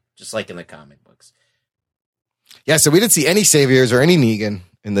prisoner, just like in the comic books. Yeah, so we didn't see any saviors or any Negan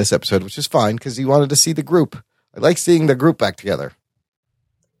in this episode, which is fine because he wanted to see the group. I like seeing the group back together.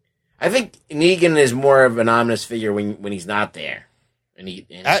 I think Negan is more of an ominous figure when he's not there.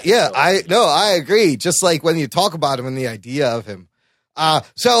 I agree. Just like when you talk about him and the idea of him.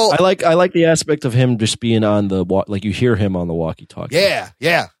 So I like the aspect of him just being on the like you hear him on the walkie-talkie. Yeah.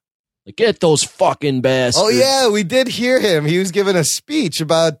 Like, get those fucking bastards. Oh yeah, we did hear him. He was giving a speech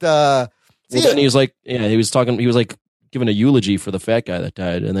about. Then he was like, he was talking. He was like giving a eulogy for the fat guy that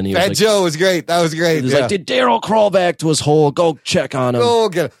died, and then he was Fat like, Joe was great. That was great. He was like, did Daryl crawl back to his hole? Go check on him. Go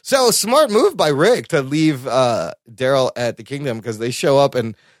get him. So smart move by Rick to leave Daryl at the Kingdom because they show up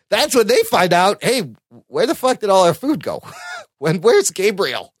and that's when they find out. Hey, where the fuck did all our food go? Where's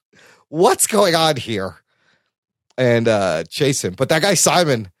Gabriel? What's going on here? And chase him. But that guy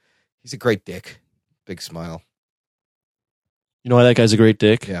Simon, he's a great dick. Big smile. You know why that guy's a great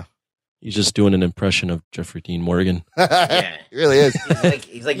dick? Yeah. He's just doing an impression of Jeffrey Dean Morgan. Yeah. He really is.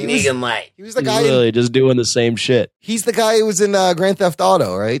 He's like Negan Light. He was the He's guy. really just doing the same shit. He's the guy who was in Grand Theft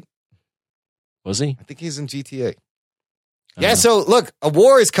Auto, right? Was he? I think he's in GTA. Yeah. So look, a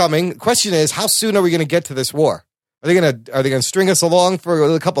war is coming. The question is, how soon are we going to get to this war? Are they going to string us along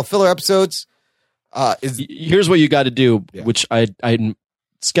for a couple of filler episodes? Here's what you got to do, which I'm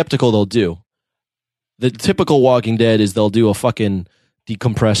skeptical they'll do. The typical Walking Dead is they'll do a fucking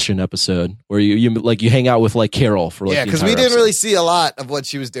decompression episode where you hang out with like Carol for like because we didn't really see a lot of what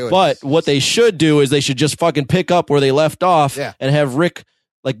she was doing. But what they should do is they should just fucking pick up where they left off and have Rick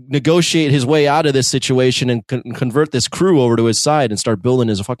like negotiate his way out of this situation and convert this crew over to his side and start building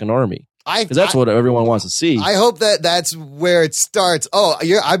his fucking army. Because that's what everyone wants to see. I hope that's where it starts. Oh,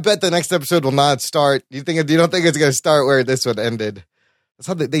 I bet the next episode will not start. You don't think it's going to start where this one ended? That's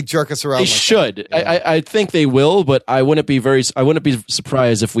how they jerk us around. They should. Yeah. I think they will, but I wouldn't be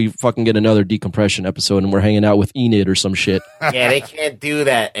surprised if we fucking get another decompression episode and we're hanging out with Enid or some shit. Yeah, they can't do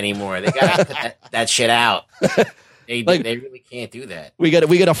that anymore. They gotta put that shit out. They really can't do that. We got a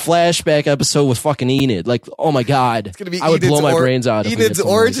flashback episode with fucking Enid. Like, oh my god, it's gonna be. I would blow my brains out. Enid's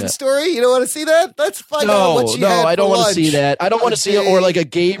origin story. You don't want to see that? Let's find out what she had I don't want to see that. I don't want to see it, or like a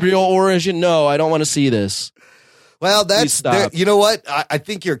Gabriel origin. No, I don't want to see this. Well, you know what? I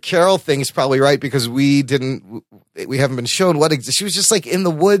think your Carol thing is probably right because we haven't been shown what she was just like in the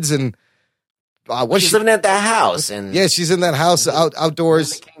woods and she's living at that house and she's in that house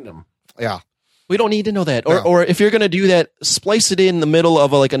outdoors. In the kingdom. Yeah. We don't need to know that. Or if you're going to do that, splice it in the middle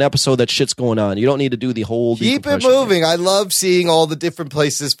of an episode that shit's going on. You don't need to do the whole Keep it moving. I love seeing all the different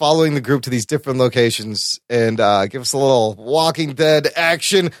places, following the group to these different locations, and give us a little Walking Dead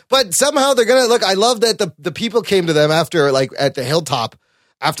action. But somehow they're going to look. I love that the people came to them after, like, at the hilltop,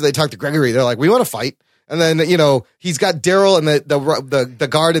 after they talked to Gregory. They're like, we want to fight. And then, he's got Daryl and the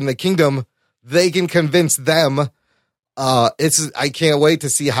guard in the kingdom. They can convince them. I can't wait to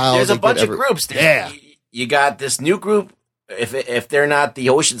see how there's a bunch of groups. You got this new group. If they're not the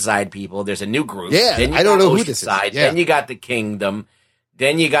Oceanside people, there's a new group. Yeah, then I don't know who this is. Yeah. Then you got the Kingdom.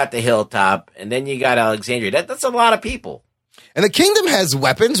 Then you got the Hilltop, and then you got Alexandria. That's a lot of people. And the Kingdom has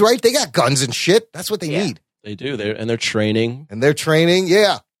weapons, right? They got guns and shit. That's what they need. They do. They're training.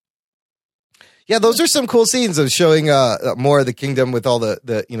 Yeah. Yeah, those are some cool scenes of showing more of the Kingdom with all the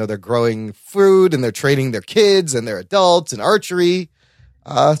they're growing food and they're training their kids and their adults and archery.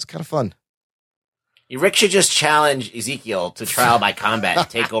 It's kind of fun. Rick should just challenge Ezekiel to trial by combat and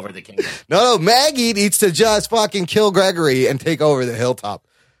take over the kingdom. No, Maggie needs to just fucking kill Gregory and take over the hilltop.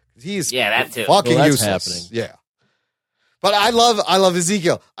 He's that too. Fucking useless. Happening. Yeah. But I love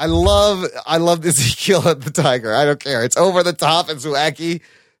Ezekiel. I love Ezekiel at the tiger. I don't care. It's over the top. It's wacky.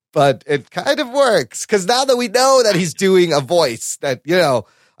 But it kind of works because now that we know that he's doing a voice, that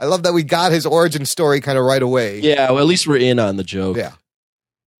I love that we got his origin story kind of right away. Yeah, well, at least we're in on the joke. Yeah,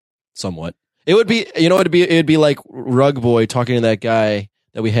 somewhat. It would be, it'd be like Rug Boy talking to that guy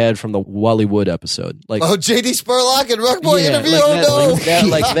that we had from the Wally Wood episode. Like, J.D. Spurlock and Rug Boy interview.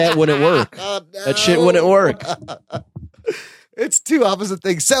 That wouldn't work. Oh, no. That shit wouldn't work. It's two opposite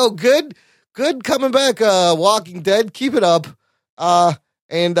things. So good coming back. Walking Dead, keep it up.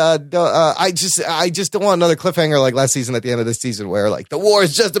 And I just don't want another cliffhanger like last season at the end of this season where like the war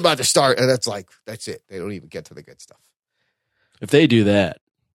is just about to start and that's it. They don't even get to the good stuff. If they do that,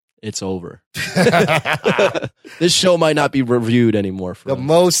 it's over. This show might not be reviewed anymore. The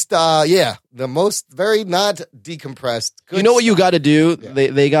most very not decompressed. Good you know what you got to do?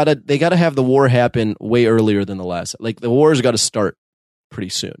 Yeah. They gotta have the war happen way earlier than the last. Like the war's got to start pretty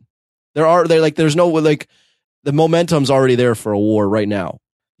soon. There's no like. The momentum's already there for a war right now.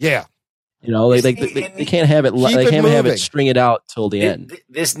 Yeah. They can't have it. They can't have it string it out till the end.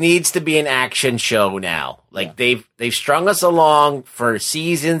 This needs to be an action show now. Like they've strung us along for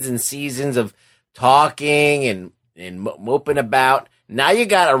seasons and seasons of talking and moping about. Now you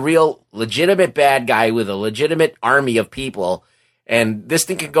got a real legitimate bad guy with a legitimate army of people, and this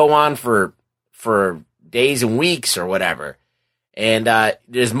thing could go on for days and weeks or whatever. And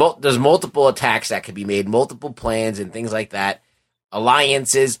there's multiple attacks that could be made, multiple plans and things like that,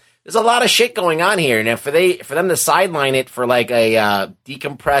 alliances. There's a lot of shit going on here, and for them to sideline it for like a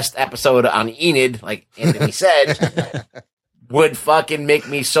decompressed episode on Enid, like Anthony said, would fucking make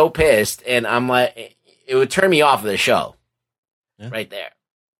me so pissed, and I'm like, it would turn me off of the show, right there.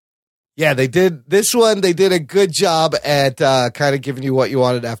 Yeah, they did this one. They did a good job at kind of giving you what you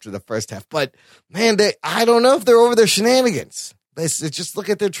wanted after the first half, but man, I don't know if they're over their shenanigans. They just look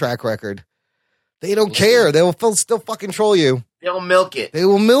at their track record. They don't care. They will still fucking troll you. They'll milk it. They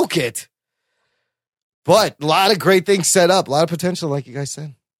will milk it. But a lot of great things set up. A lot of potential, like you guys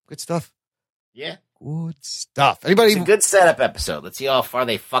said. Good stuff. Yeah. Good stuff. Anybody? It's a good setup episode. Let's see how far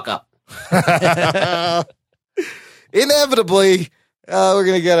they fuck up. Inevitably, we're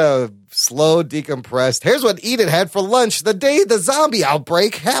going to get a slow decompressed. Here's what Enid had for lunch the day the zombie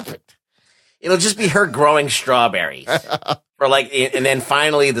outbreak happened. It'll just be her growing strawberries. And then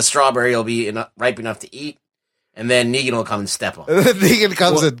finally the strawberry will be ripe enough to eat. And then Negan will come and step on. Negan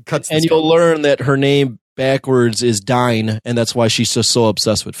comes and cuts the And you'll learn that her name backwards is Dine, and that's why she's just so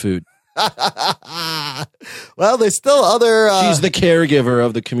obsessed with food. Well, there's still other... she's the caregiver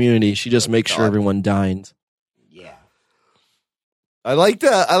of the community. She just makes sure everyone dines. Yeah. I like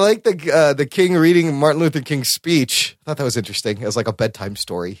the king reading Martin Luther King's speech. I thought that was interesting. It was like a bedtime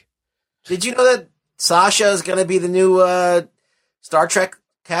story. Did you know that Sasha is going to be the new Star Trek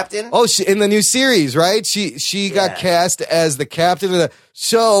captain? Oh, in the new series, right? She got cast as the captain of the...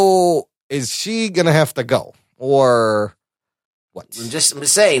 So, is she going to have to go? Or what? I'm just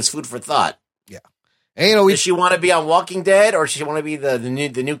saying, it's food for thought. Yeah. And, does she want to be on Walking Dead, or does she want to be the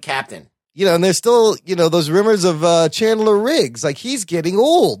new captain? And there's still, those rumors of Chandler Riggs. Like, he's getting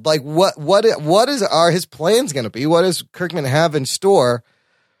old. Like, what are his plans going to be? What does Kirkman have in store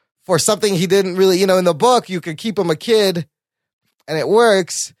for something he didn't really, in the book, you could keep him a kid and it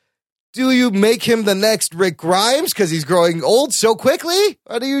works. Do you make him the next Rick Grimes because he's growing old so quickly?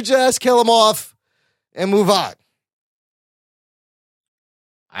 Or do you just kill him off and move on?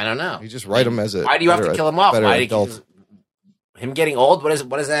 I don't know. You just write him as a... Why do you have to kill him off? Why adult. Him getting old? What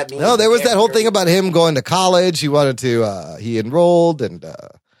does that mean? No, there was that whole thing about him going to college. He wanted to... he enrolled, and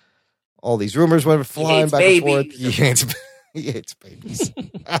all these rumors went flying back and forth. He hates babies.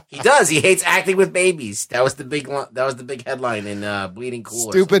 He does. He hates acting with babies. That was the big headline in Bleeding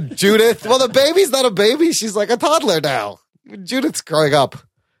Cool. Stupid Judith. Well, the baby's not a baby. She's like a toddler now. Judith's growing up.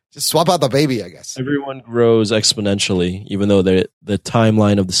 Just swap out the baby, I guess. Everyone grows exponentially, even though the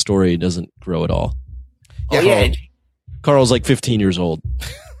timeline of the story doesn't grow at all. Yeah, Carl's like 15 years old.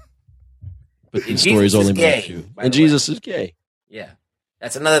 But the story's only about a few. And Jesus is gay. Yeah.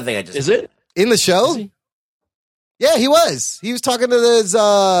 That's another thing I just... Is it? In the show? Yeah, he was. He was talking to this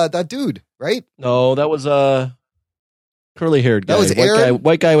that dude, right? No, that was curly-haired guy. That was Aaron?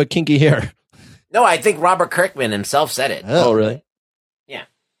 White guy with kinky hair. No, I think Robert Kirkman himself said it. Oh, really? Yeah.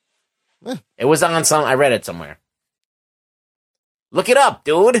 It was on some... I read it somewhere. Look it up,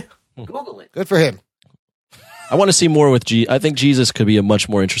 dude. Google it. Good for him. I want to see more with I think Jesus could be a much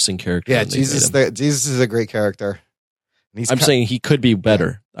more interesting character. Yeah, Jesus is a great character. I'm saying he could be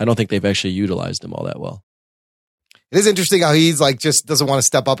better. I don't think they've actually utilized him all that well. It is interesting how he's like just doesn't want to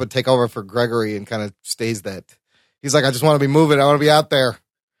step up and take over for Gregory and kind of stays that. He's like, I just want to be moving. I want to be out there.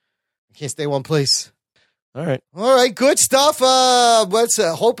 I can't stay in one place. All right. Good stuff. Let's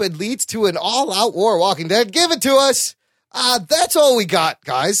hope it leads to an all-out war. Walking Dead, give it to us. That's all we got,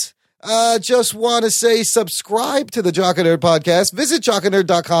 guys. Just want to say subscribe to the Jock and Nerd podcast. Visit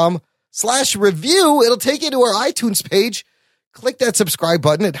jockandnerd.com/review. It'll take you to our iTunes page. Click that subscribe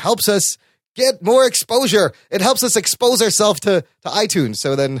button. It helps us get more exposure. It helps us expose ourselves to iTunes.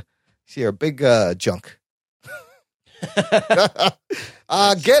 So then see our big junk.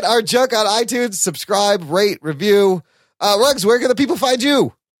 Get our junk on iTunes. Subscribe, rate, review. Ruggs, where can the people find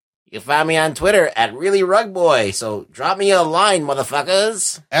you? You can find me on Twitter at ReallyRugBoy. So drop me a line,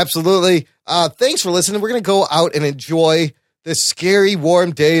 motherfuckers. Absolutely. Thanks for listening. We're going to go out and enjoy this scary,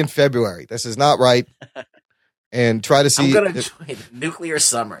 warm day in February. This is not right. And try to see... I'm going to enjoy the nuclear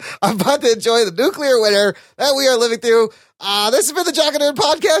summer. I'm about to enjoy the nuclear winter that we are living through. This has been the Jock and Nerd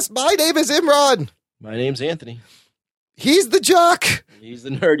podcast. My name is Imran. My name's Anthony. He's the jock. He's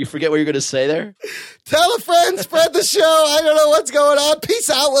the nerd. You forget what you're going to say there? Tell a friend. Spread the show. I don't know what's going on. Peace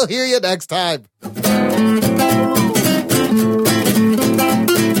out. We'll hear you next time.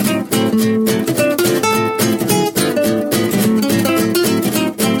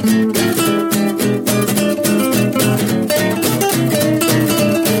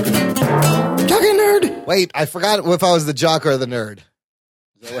 Wait, I forgot if I was the jock or the nerd.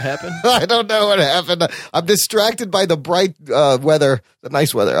 Is that what happened? I don't know what happened. I'm distracted by the bright weather, the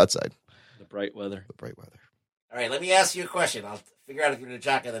nice weather outside. The bright weather. All right, let me ask you a question. I'll figure out if you're the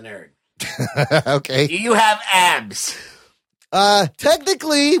jock or the nerd. Okay. Do you have abs?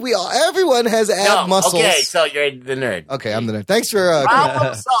 Technically, everyone has ab muscles. Okay, so you're the nerd. Okay, I'm the nerd. Thanks for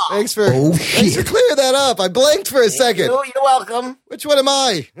thanks for Okay. clearing that up. I blanked for a second. You're welcome. Which one am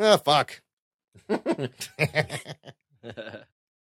I? Oh, fuck.